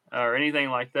or anything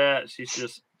like that. She's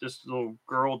just a little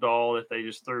girl doll that they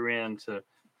just threw in to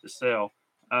sell.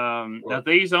 Now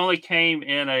these only came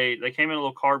in a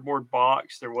little cardboard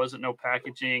box. There wasn't no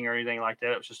packaging or anything like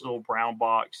that. It was just a little brown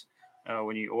box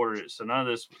when you ordered it. So none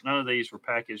of these were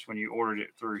packaged when you ordered it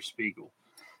through Spiegel.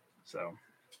 So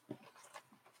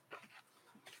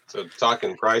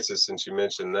talking prices, since you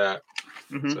mentioned that.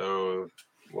 Mm-hmm. So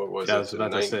what was it? I was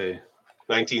about to say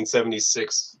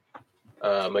 1976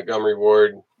 Montgomery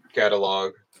Ward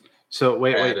catalog. So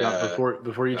wait,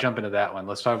 before you jump into that one,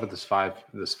 let's talk about this five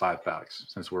packs,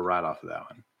 since we're right off of that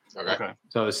one. Okay.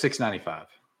 So it's $6.95,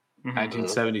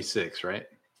 1976, right?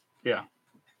 Yeah.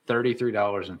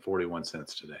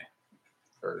 $33.41 today.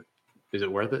 Is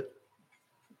it worth it?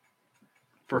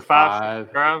 For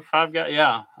five guys?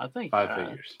 Yeah, I think 5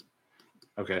 figures.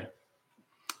 Okay.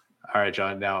 All right,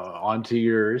 John. Now on to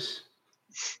yours.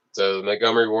 So the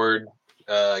Montgomery Ward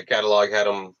catalog had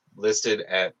them listed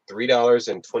at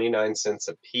 $3.29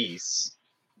 a piece,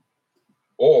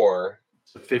 or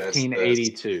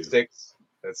 $15.82.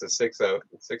 That's a six of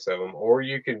them, or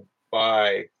you could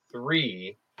buy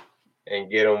 3 and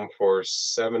get them for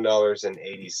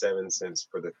 $7.87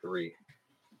 for the 3.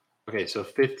 Okay, so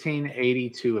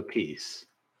 $15.82 a piece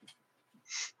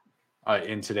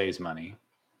in today's money,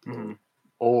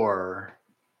 or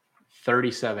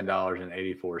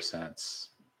 $37.84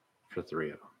 for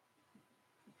 3 of them.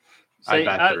 I'd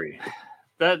buy 3.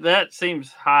 That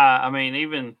seems high. I mean,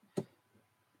 even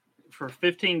for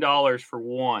 $15 for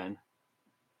one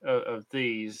of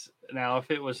these. Now, if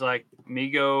it was like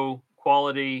Mego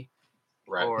quality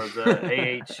or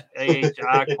the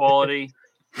AHI quality,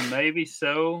 maybe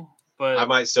so. But I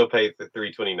might still pay the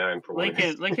 $3.29 for one.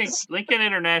 Lincoln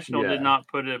International did not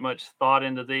put much thought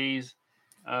into these.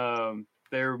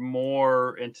 They're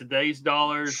more in today's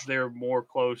dollars. They're more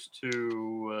close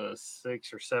to a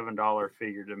 $6 or $7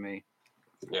 figure to me,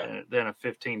 than a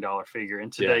 $15 figure in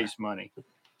today's money.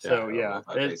 So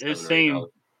it seemed,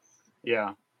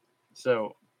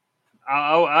 So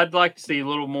I'd like to see a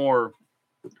little more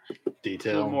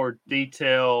detail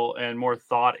and more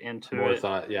thought into it. More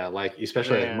thought, like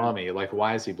especially like Mummy. Like,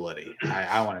 why is he bloody?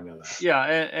 I want to know that. Yeah,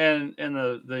 and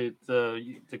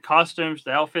the costumes,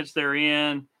 the outfits they're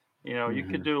in. You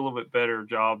could do a little bit better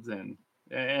job than,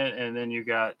 and then you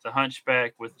got the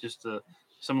Hunchback with just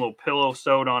some little pillow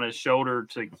sewed on his shoulder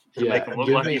to make him look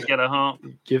like he's got a hump.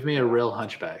 Give me a real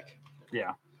Hunchback.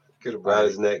 Yeah. Could have brought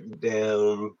his neck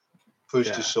down,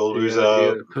 pushed his shoulders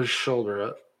up. Push shoulder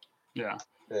up. Yeah.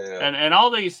 And all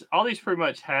these pretty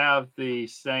much have the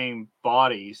same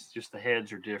bodies, just the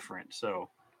heads are different. So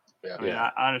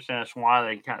I understand that's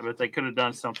why but they could have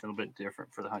done something a bit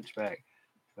different for the Hunchback.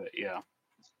 But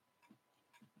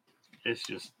it's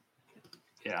just,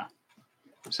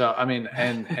 So I mean,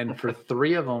 and for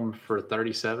 3 of them for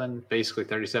basically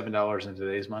 $37 in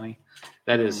today's money,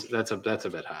 that's a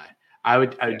bit high. I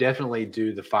would definitely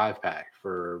do the 5-pack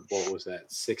for, what was that,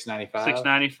 $6.95?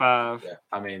 $6.95. Yeah.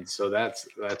 I mean, so that's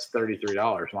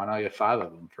 $33. Why not get 5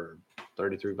 of them for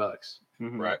 $33?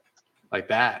 Mm-hmm. Right. Like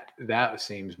that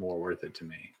seems more worth it to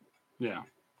me. Yeah.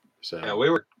 So we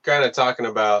were kind of talking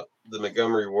about the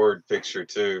Montgomery Ward picture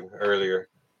too earlier,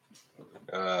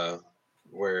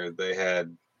 where they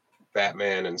had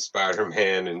Batman and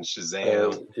Spider-Man and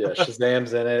Shazam.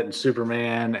 Shazam's in it, and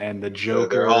Superman and the Joker. So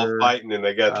they're all fighting, and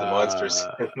they got the monsters.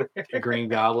 Green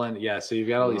Goblin. Yeah, so you've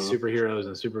got all these superheroes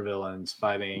and supervillains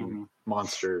fighting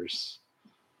monsters.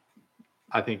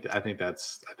 I think that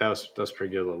was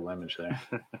pretty good little image there.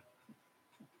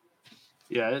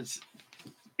 It's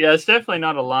definitely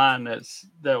not a line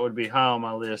that would be high on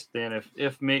my list. Then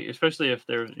especially if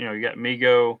there's you got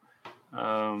Mego.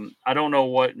 I don't know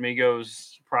what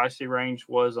Mego's pricing range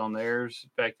was on theirs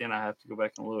back then. I have to go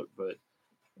back and look, but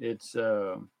it's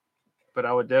but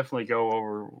I would definitely go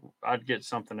over. I'd get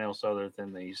something else other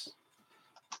than these,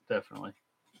 definitely,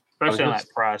 especially on that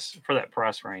price for that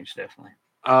price range, definitely.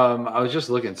 I was just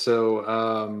looking. So,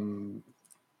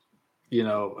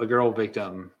 a girl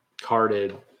victim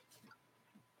carded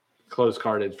closed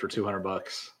carded for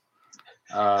 $200.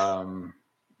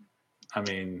 I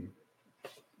mean,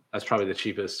 that's probably the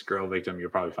cheapest girl victim you'll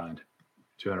probably find.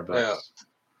 $200. Yeah.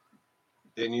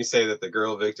 Didn't you say that the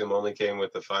girl victim only came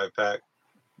with the 5-pack?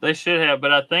 They should have,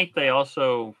 but I think they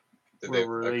also Did they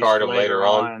released card them later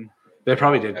on? They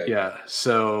probably did, Okay. yeah.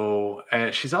 So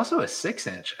she's also a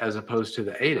 6-inch as opposed to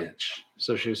the 8-inch.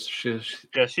 So she's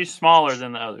smaller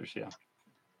than the others. Yeah.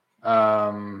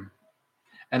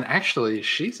 And actually,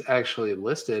 she's actually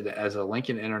listed as a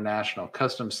Lincoln International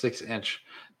custom 6-inch.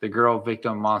 The girl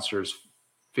victim monsters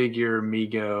figure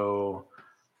Migo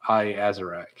I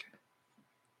Azarek.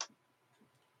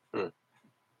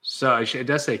 So it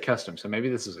does say custom. So maybe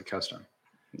this is a custom.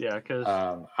 Yeah, because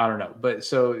I don't know, but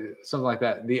so something like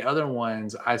that. The other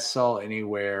ones I saw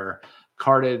anywhere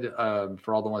carded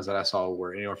for all the ones that I saw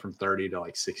were anywhere from $30 to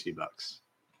like $60.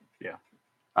 Yeah.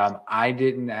 I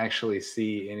didn't actually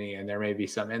see any, and there may be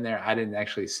some in there. I didn't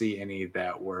actually see any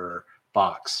that were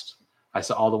boxed. I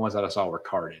saw all the ones that I saw were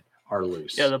carded or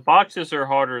loose. Yeah, the boxes are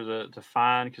harder to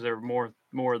find because they were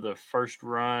more the first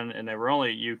run, and they were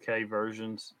only UK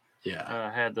versions.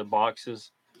 Yeah, had the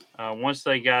boxes. Once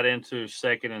they got into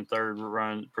second and third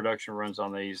production runs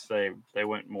on these, they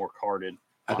went more carded.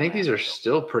 I think these are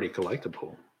still pretty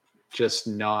collectible, just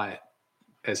not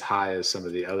as high as some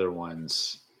of the other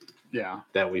ones. Yeah,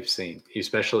 that we've seen,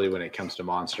 especially when it comes to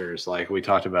monsters, like we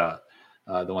talked about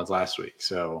the ones last week.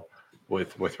 So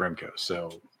with Remco.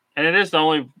 So and it is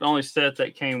the only set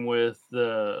that came with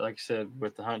like I said,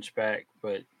 with the Hunchback.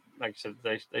 But like I said,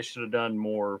 they should have done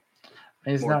more.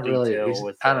 He's more not really.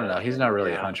 I don't know. He's not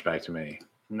really a hunchback to me.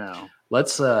 No.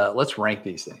 Let's rank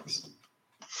these things.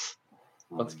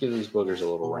 Let's give these boogers a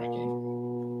little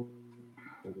ranking.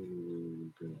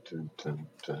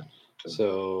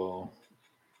 So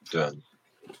done.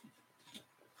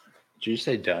 Did you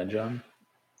say done, John?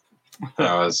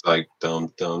 I was like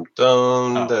dum dum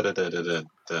dum da da da da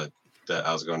da.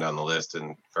 I was going down the list,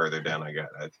 and further down I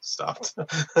stopped.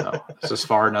 So it's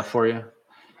far enough for you.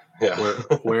 Yeah.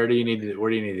 Where do you need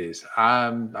these?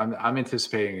 I'm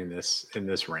anticipating in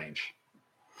this range.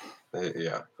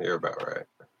 Yeah, you're about right.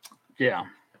 Yeah.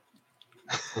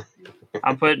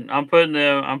 I'm putting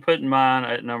mine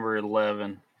at number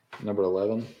 11. Number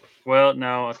 11? Well,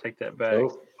 no, I'll take that back.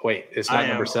 Oh, wait, it's not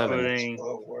number 7.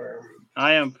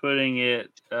 I am putting it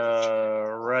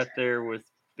right there with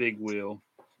Big Wheel.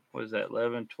 What is that?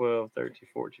 11, 12, 13,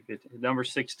 14, 15. Number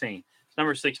 16. It's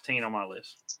number 16 on my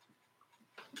list.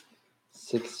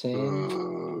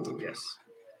 16? Yes.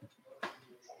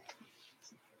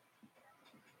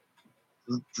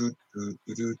 Where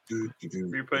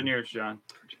you putting yours, John?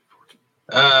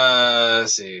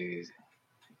 Let's see.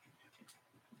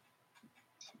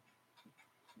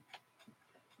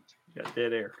 Got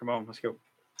dead air. Come on, let's go.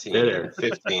 Dead air.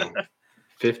 15.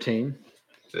 15?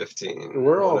 15.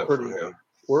 We're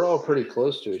all pretty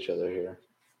close to each other here.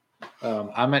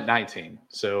 I'm at 19,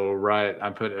 so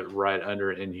I'm putting it right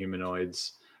under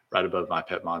Inhumanoids, right above my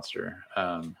pet monster.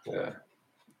 Yeah,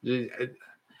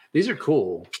 these are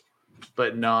cool,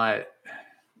 but not.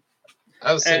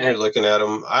 I was sitting here looking at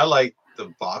them. I like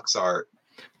the box art.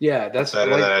 Yeah, that's better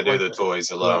than I do the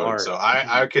toys alone. So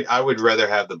I would rather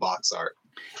have the box art.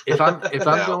 If I'm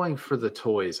going for the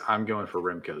toys, I'm going for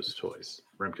Remco's toys,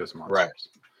 Remco's monsters. Right.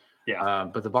 Yeah.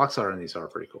 But the box art on these are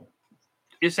pretty cool.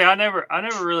 You see, I never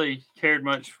really cared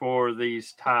much for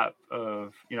these type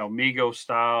of, Mego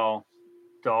style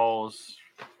dolls,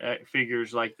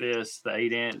 figures like this, the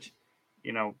 8-inch.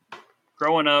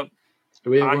 Growing up, I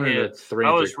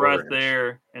was right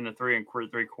there in the 3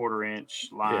 3/4 inch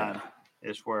line.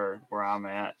 Is where I'm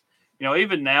at.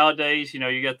 Even nowadays,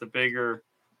 you got the bigger,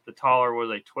 the taller,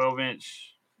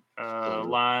 12-inch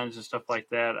lines and stuff like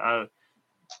that.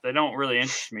 They don't really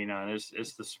interest me none.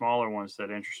 It's the smaller ones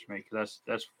that interest me because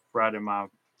that's right in my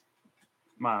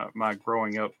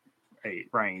growing up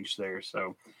range there.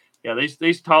 So yeah,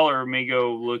 these taller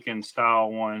Amigo looking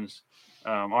style ones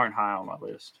aren't high on my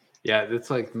list. Yeah, it's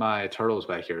like my turtles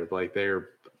back here. Like they're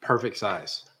perfect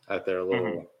size at their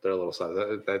little size.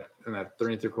 That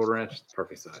 3 3/4 inch,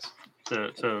 perfect size.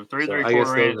 So 3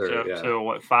 3/4 inch up to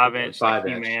what 5 inch? 5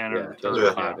 inch. Yeah, those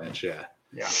are 5 inch. Yeah.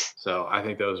 Yeah. So I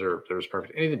think those are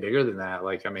perfect. Anything bigger than that,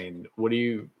 where do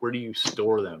you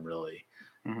store them really?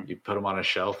 Mm-hmm. You put them on a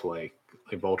shelf like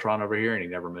Voltron over here, and he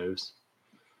never moves.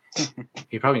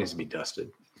 He probably needs to be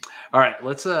dusted. All right,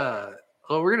 let's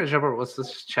we're gonna jump over. Let's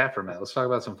just chat for a minute. Let's talk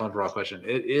about some fun for all question.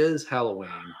 It is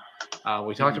Halloween.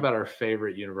 We talked about our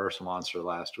favorite Universal monster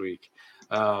last week,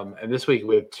 and this week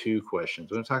we have 2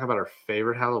 questions. We're gonna talk about our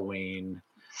favorite Halloween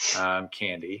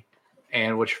candy,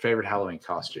 and what's your favorite Halloween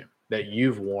costume that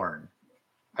you've worn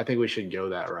I think we should go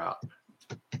that route.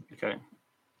 Okay.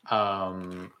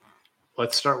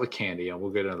 Let's start with candy, and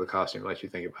we'll get into the costume. Let you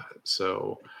think about it.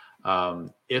 So,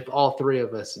 if all three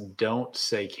of us don't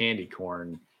say candy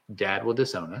corn, Dad will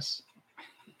disown us.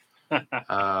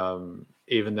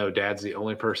 Even though Dad's the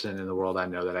only person in the world I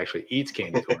know that actually eats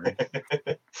candy corn.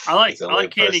 I like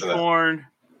candy corn,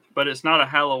 but it's not a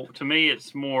Halloween. To me,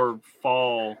 it's more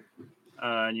fall.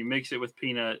 And you mix it with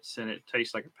peanuts, and it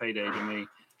tastes like a payday to me.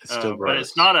 It's still gross. But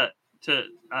it's not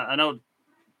I know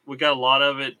we got a lot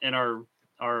of it in our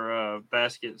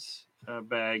baskets,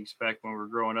 bags back when we were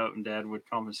growing up, and Dad would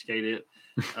confiscate it.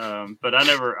 But I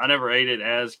never ate it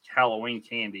as Halloween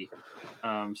candy.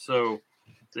 So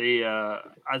I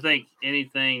think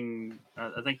anything.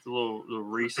 I think the little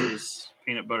Reese's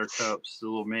peanut butter cups, the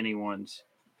little mini ones,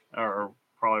 are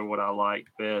probably what I like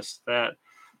best. That.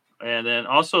 And then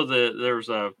also there's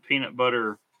a peanut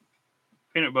butter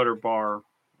bar.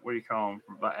 What do you call them?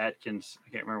 By Atkins. I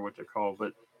can't remember what they're called,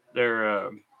 but they're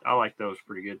I like those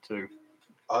pretty good too.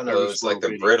 Oh no, it's like the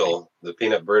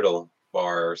peanut brittle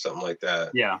bar or something like that.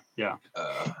 Yeah.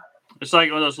 It's like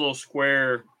one of those little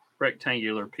square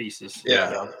rectangular pieces.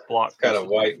 Yeah, block. Kind of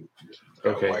white.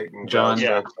 Okay, white and John.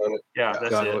 Yeah, yeah.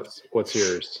 That's John, it. what's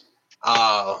yours?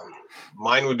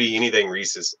 Mine would be anything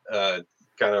Reese's.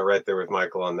 Kind of right there with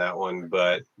Michael on that one,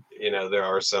 but there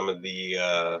are some of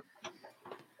the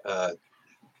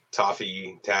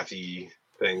taffy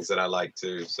things that I like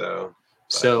too. So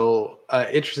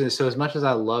Interesting. So as much as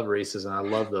I love Reese's and I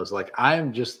love those, like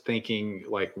I'm just thinking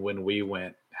like when we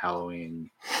went Halloween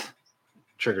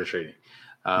trick or treating,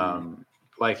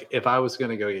 like if I was going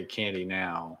to go get candy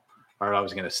now, or I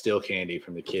was going to steal candy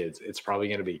from the kids, it's probably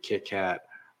going to be Kit Kat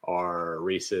or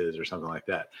Reese's or something like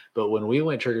that. But when we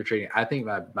went trick or treating, I think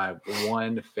my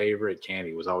one favorite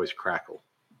candy was always Crackle.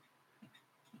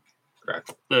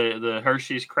 The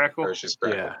Hershey's Crackle.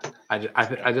 Yeah,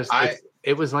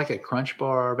 it was like a Crunch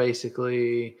bar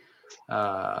basically.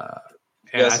 And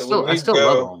I still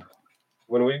love them.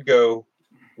 When we'd go,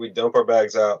 we'd dump our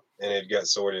bags out and it got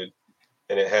sorted,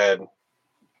 and it had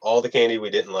all the candy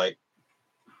we didn't like.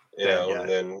 And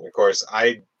then of course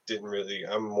I'm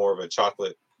more of a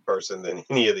chocolate person than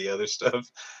any of the other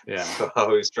stuff. Yeah. So I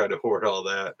always try to hoard all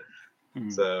that.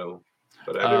 So,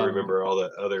 but I do remember all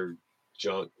the other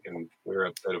junk, and we were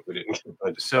upset if we didn't get a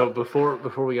bunch of So before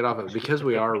we get off of it, because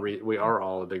we are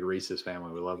all a big Reese's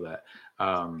family, we love that.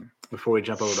 Before we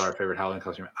jump over to our favorite Halloween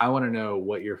costume, I want to know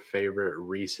what your favorite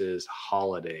Reese's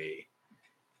holiday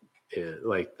is,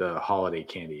 like the holiday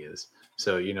candy is.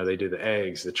 So they do the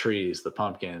eggs, the trees, the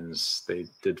pumpkins. They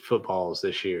did footballs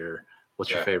this year.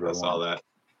 What's your favorite one? I saw that.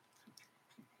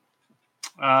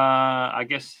 I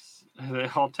guess they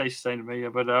all taste the same to me,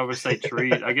 but I would say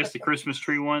tree. I guess the Christmas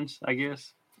tree ones. I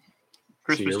guess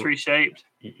Christmas tree shaped.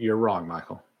 You're wrong,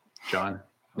 Michael. John,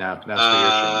 now for your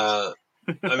chance.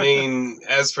 I mean,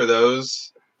 as for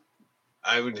those,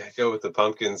 I would go with the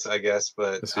pumpkins, I guess.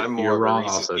 But I'm more of a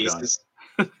Reese's Pieces.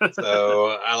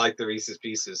 So I like the Reese's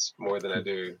Pieces more than I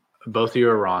do. Both of you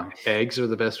are wrong. Eggs are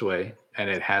the best way, and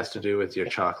it has to do with your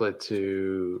chocolate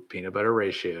to peanut butter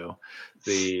ratio.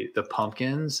 The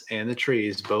pumpkins and the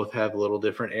trees both have little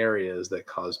different areas that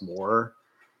cause more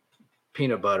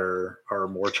peanut butter or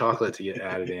more chocolate to get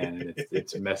added in, and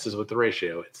it messes with the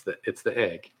ratio. It's the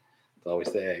egg. It's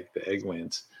always the egg. The egg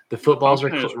wins. The footballs are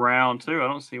round too. I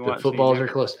don't see why the footballs are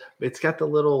close. It's got the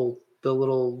little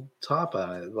top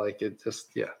on it. Like it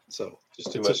just So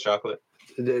just too much chocolate.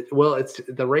 Well, it's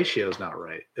the ratio is not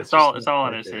right. It's all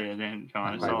in his head, then,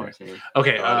 John. It's all in his head.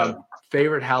 Okay.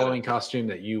 Favorite Halloween costume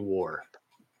that you wore?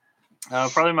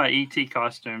 Probably my ET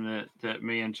costume that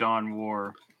me and John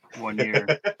wore one year.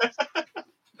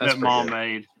 That Mom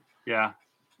made. Yeah.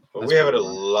 Well, we have a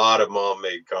lot of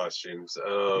Mom-made costumes.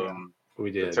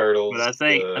 We did. The turtles. But I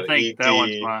think that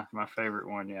one's my favorite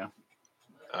one. Yeah.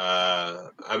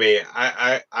 I mean,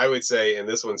 I would say, and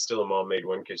this one's still a Mom made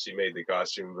one because she made the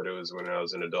costume, but it was when I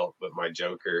was an adult. But my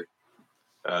Joker,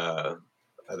 I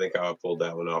think I pulled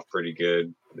that one off pretty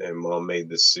good, and Mom made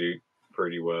the suit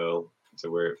pretty well to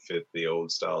where it fit the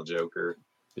old style Joker.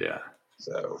 Yeah.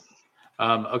 So.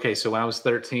 Okay, so when I was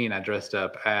 13, I dressed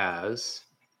up as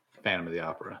Phantom of the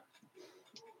Opera,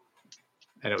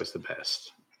 and it was the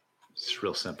best. It's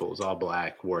real simple. It was all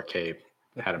black, wore a cape,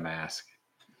 had a mask.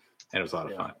 And it was a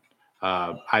lot of fun.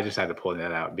 I just had to pull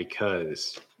that out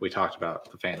because we talked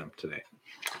about the Phantom today.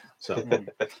 So,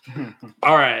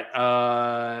 all right.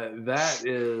 That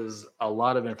is a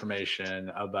lot of information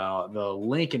about the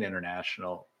Lincoln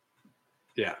International.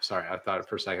 Yeah, sorry. I thought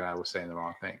for a second I was saying the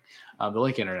wrong thing. The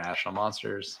Lincoln International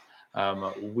Monsters.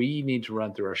 We need to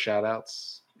run through our shout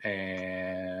outs.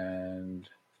 And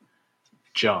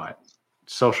John,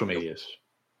 social medias.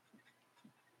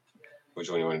 Which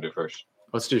one you want to do first?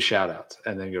 Let's do shout outs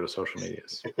and then go to social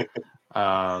medias.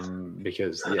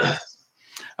 Because yes.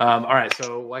 All right.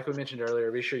 So like we mentioned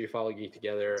earlier, be sure you follow Geek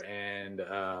Together and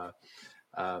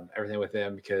everything with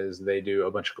them, because they do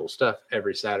a bunch of cool stuff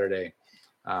every Saturday,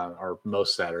 or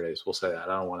most Saturdays. We'll say that.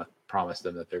 I don't want to promise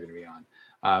them that they're going to be on.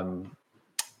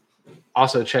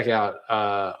 Also check out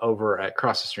over at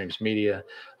Cross the Streams Media,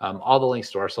 all the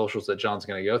links to our socials that John's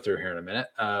going to go through here in a minute,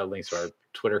 links to our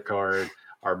Twitter card,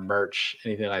 our merch,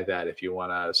 anything like that. If you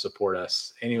want to support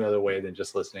us any other way than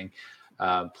just listening,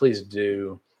 please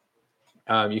do.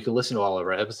 You can listen to all of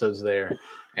our episodes there.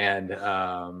 And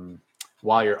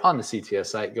while you're on the CTS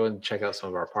site, go and check out some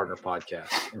of our partner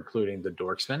podcasts, including The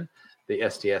Dorksman, The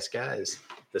STS Guys,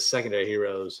 The Secondary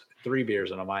Heroes, Three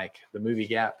Beers on a Mic, The Movie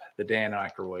Gap, The Dan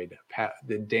Aykroyd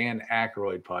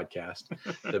podcast,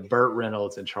 The Burt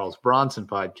Reynolds and Charles Bronson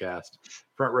podcast,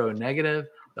 Front Row Negative,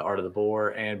 The Art of the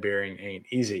Boar, and Bearing Ain't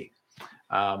Easy.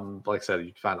 Like I said,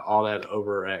 you can find all that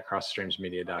over at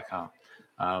crossstreamsmedia.com.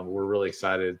 We're really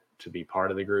excited to be part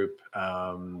of the group.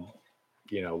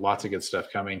 Lots of good stuff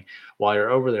coming. While you're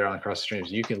over there on Cross the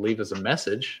Streams, you can leave us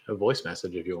a voice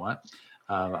message if you want.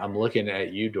 I'm looking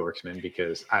at you, Dorksman,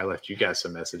 because I left you guys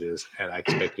some messages, and I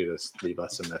expect you to leave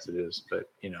us some messages, but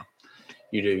you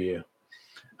do you.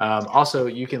 Also,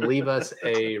 you can leave us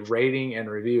a rating and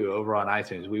review over on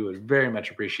iTunes. We would very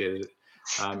much appreciate it.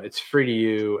 It's free to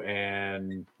you,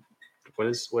 and what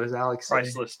is Alex saying?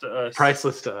 Priceless to us.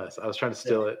 Priceless to us. I was trying to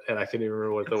steal it, and I couldn't even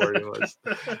remember what the wording was.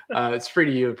 It's free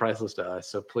to you and priceless to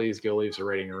us. So please go leave us a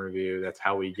rating and review. That's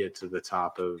how we get to the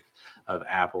top of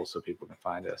Apple, so people can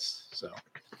find us. So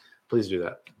please do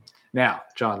that. Now,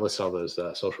 John, list all those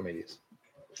social medias.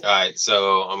 All right,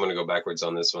 so I'm going to go backwards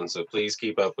on this one. So please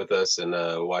keep up with us and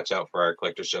watch out for our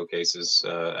collector showcases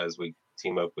as we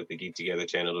team up with the Geek Together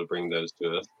channel to bring those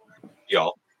to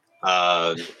y'all.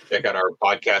 Check out our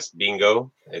podcast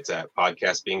bingo. It's at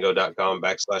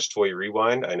podcastbingo.com/toy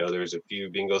rewind. I know there's a few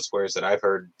bingo squares that I've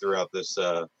heard throughout this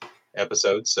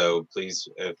episode. So please,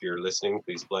 if you're listening,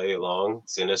 please play along.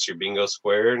 Send us your bingo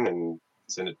square and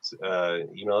send it,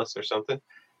 email us or something,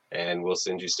 and we'll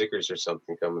send you stickers or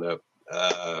something coming up.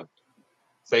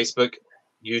 Facebook,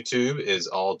 YouTube is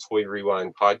all Toy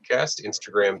Rewind Podcast.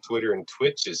 Instagram, Twitter, and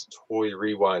Twitch is Toy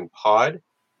Rewind Pod.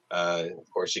 Of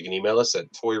course, you can email us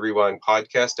at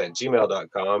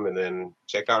toyrewindpodcast@gmail.com, and then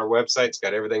check out our website. It's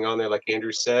got everything on there, like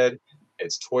Andrew said.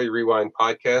 It's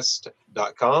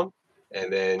toyrewindpodcast.com,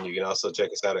 and then you can also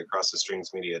check us out at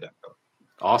crossthestreamsmedia.com.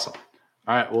 Awesome.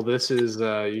 All right. Well, this is.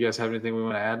 You guys have anything we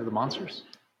want to add to the monsters?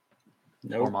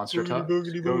 No. Or monster talk? Go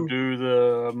do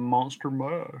the monster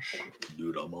mash.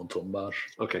 Do the monster mash.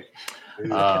 Okay.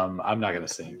 I'm not gonna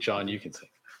sing. John, you can sing.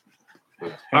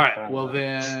 All right. Well,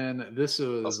 then this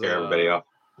was. I'll scare everybody off.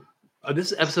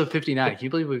 This is episode 59. Can you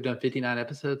believe we've done 59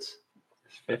 episodes?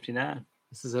 59.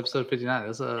 This is episode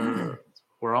 59.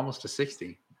 We're almost to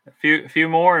 60. A few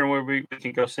more, and we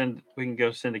can go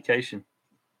syndication.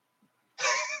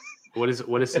 What is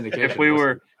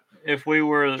syndication? If we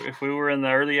were in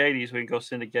the early 80s, we can go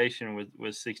syndication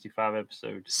with 65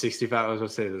 episodes. 65. I was going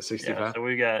to say the 65. Yeah, so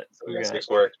we got 6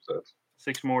 more episodes.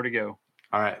 6 more to go.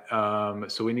 All right.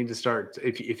 So we need to start.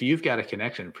 If you've got a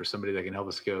connection for somebody that can help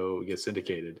us go get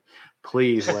syndicated,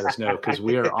 please let us know, because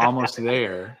we are almost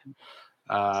there.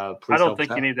 I don't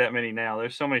think you need that many now.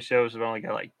 There's so many shows that have only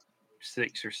got like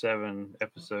 6 or 7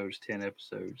 episodes, 10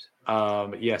 episodes.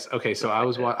 Yes. Okay. So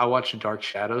I watched Dark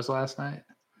Shadows last night.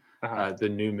 The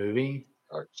new movie.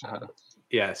 Dark Shadows.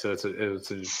 Yeah, so it's a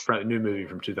new movie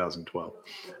from 2012,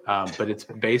 but it's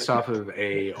based off of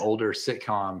a older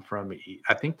sitcom from,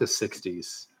 I think, the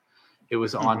 60s. It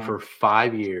was on for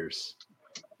 5 years.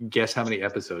 Guess how many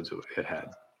episodes it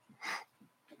had?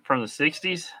 From the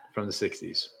 60s? From the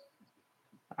 60s.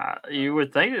 You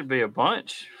would think it'd be a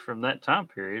bunch from that time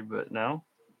period, but no.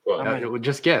 12.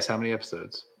 Just guess how many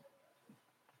episodes?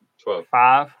 12.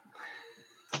 5.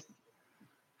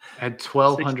 Had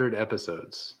 1,200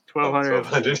 episodes. 1,200.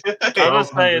 I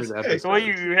was going to say, the way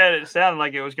you had it sounded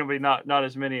like it was going to be not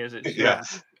as many as it should. Yeah.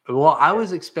 Well, I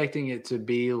was expecting it to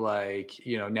be like,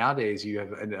 nowadays you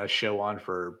have a show on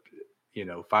for,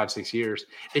 5-6 years.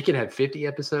 It could have 50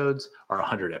 episodes or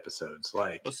 100 episodes.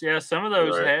 Like, well, yeah, some of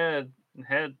those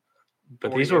had.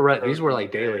 But these were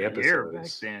like daily episodes back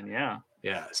then. Yeah.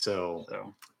 Yeah.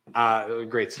 So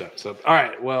great stuff. So, all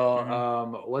right.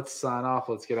 Well, let's sign off.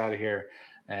 Let's get out of here.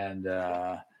 And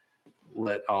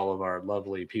let all of our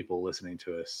lovely people listening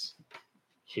to us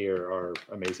hear our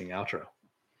amazing outro.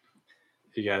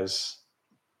 You guys,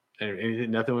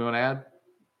 nothing we want to add?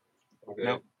 Okay.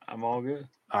 Nope, I'm all good.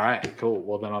 All right, cool.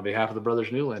 Well, then on behalf of the Brothers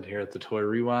Newland here at the Toy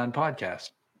Rewind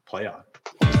podcast, play on.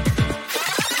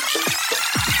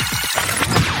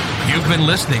 You've been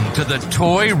listening to the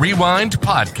Toy Rewind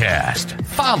podcast.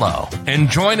 Follow and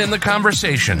join in the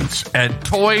conversations at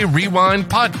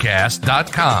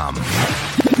toyrewindpodcast.com.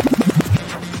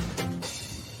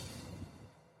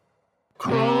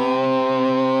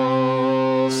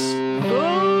 Cross the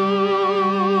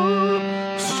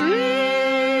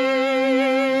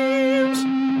streams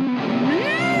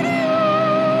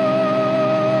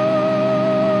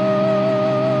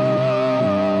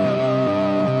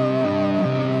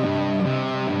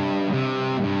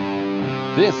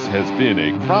This has been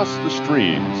a Cross the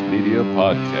Streams Media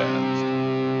Podcast.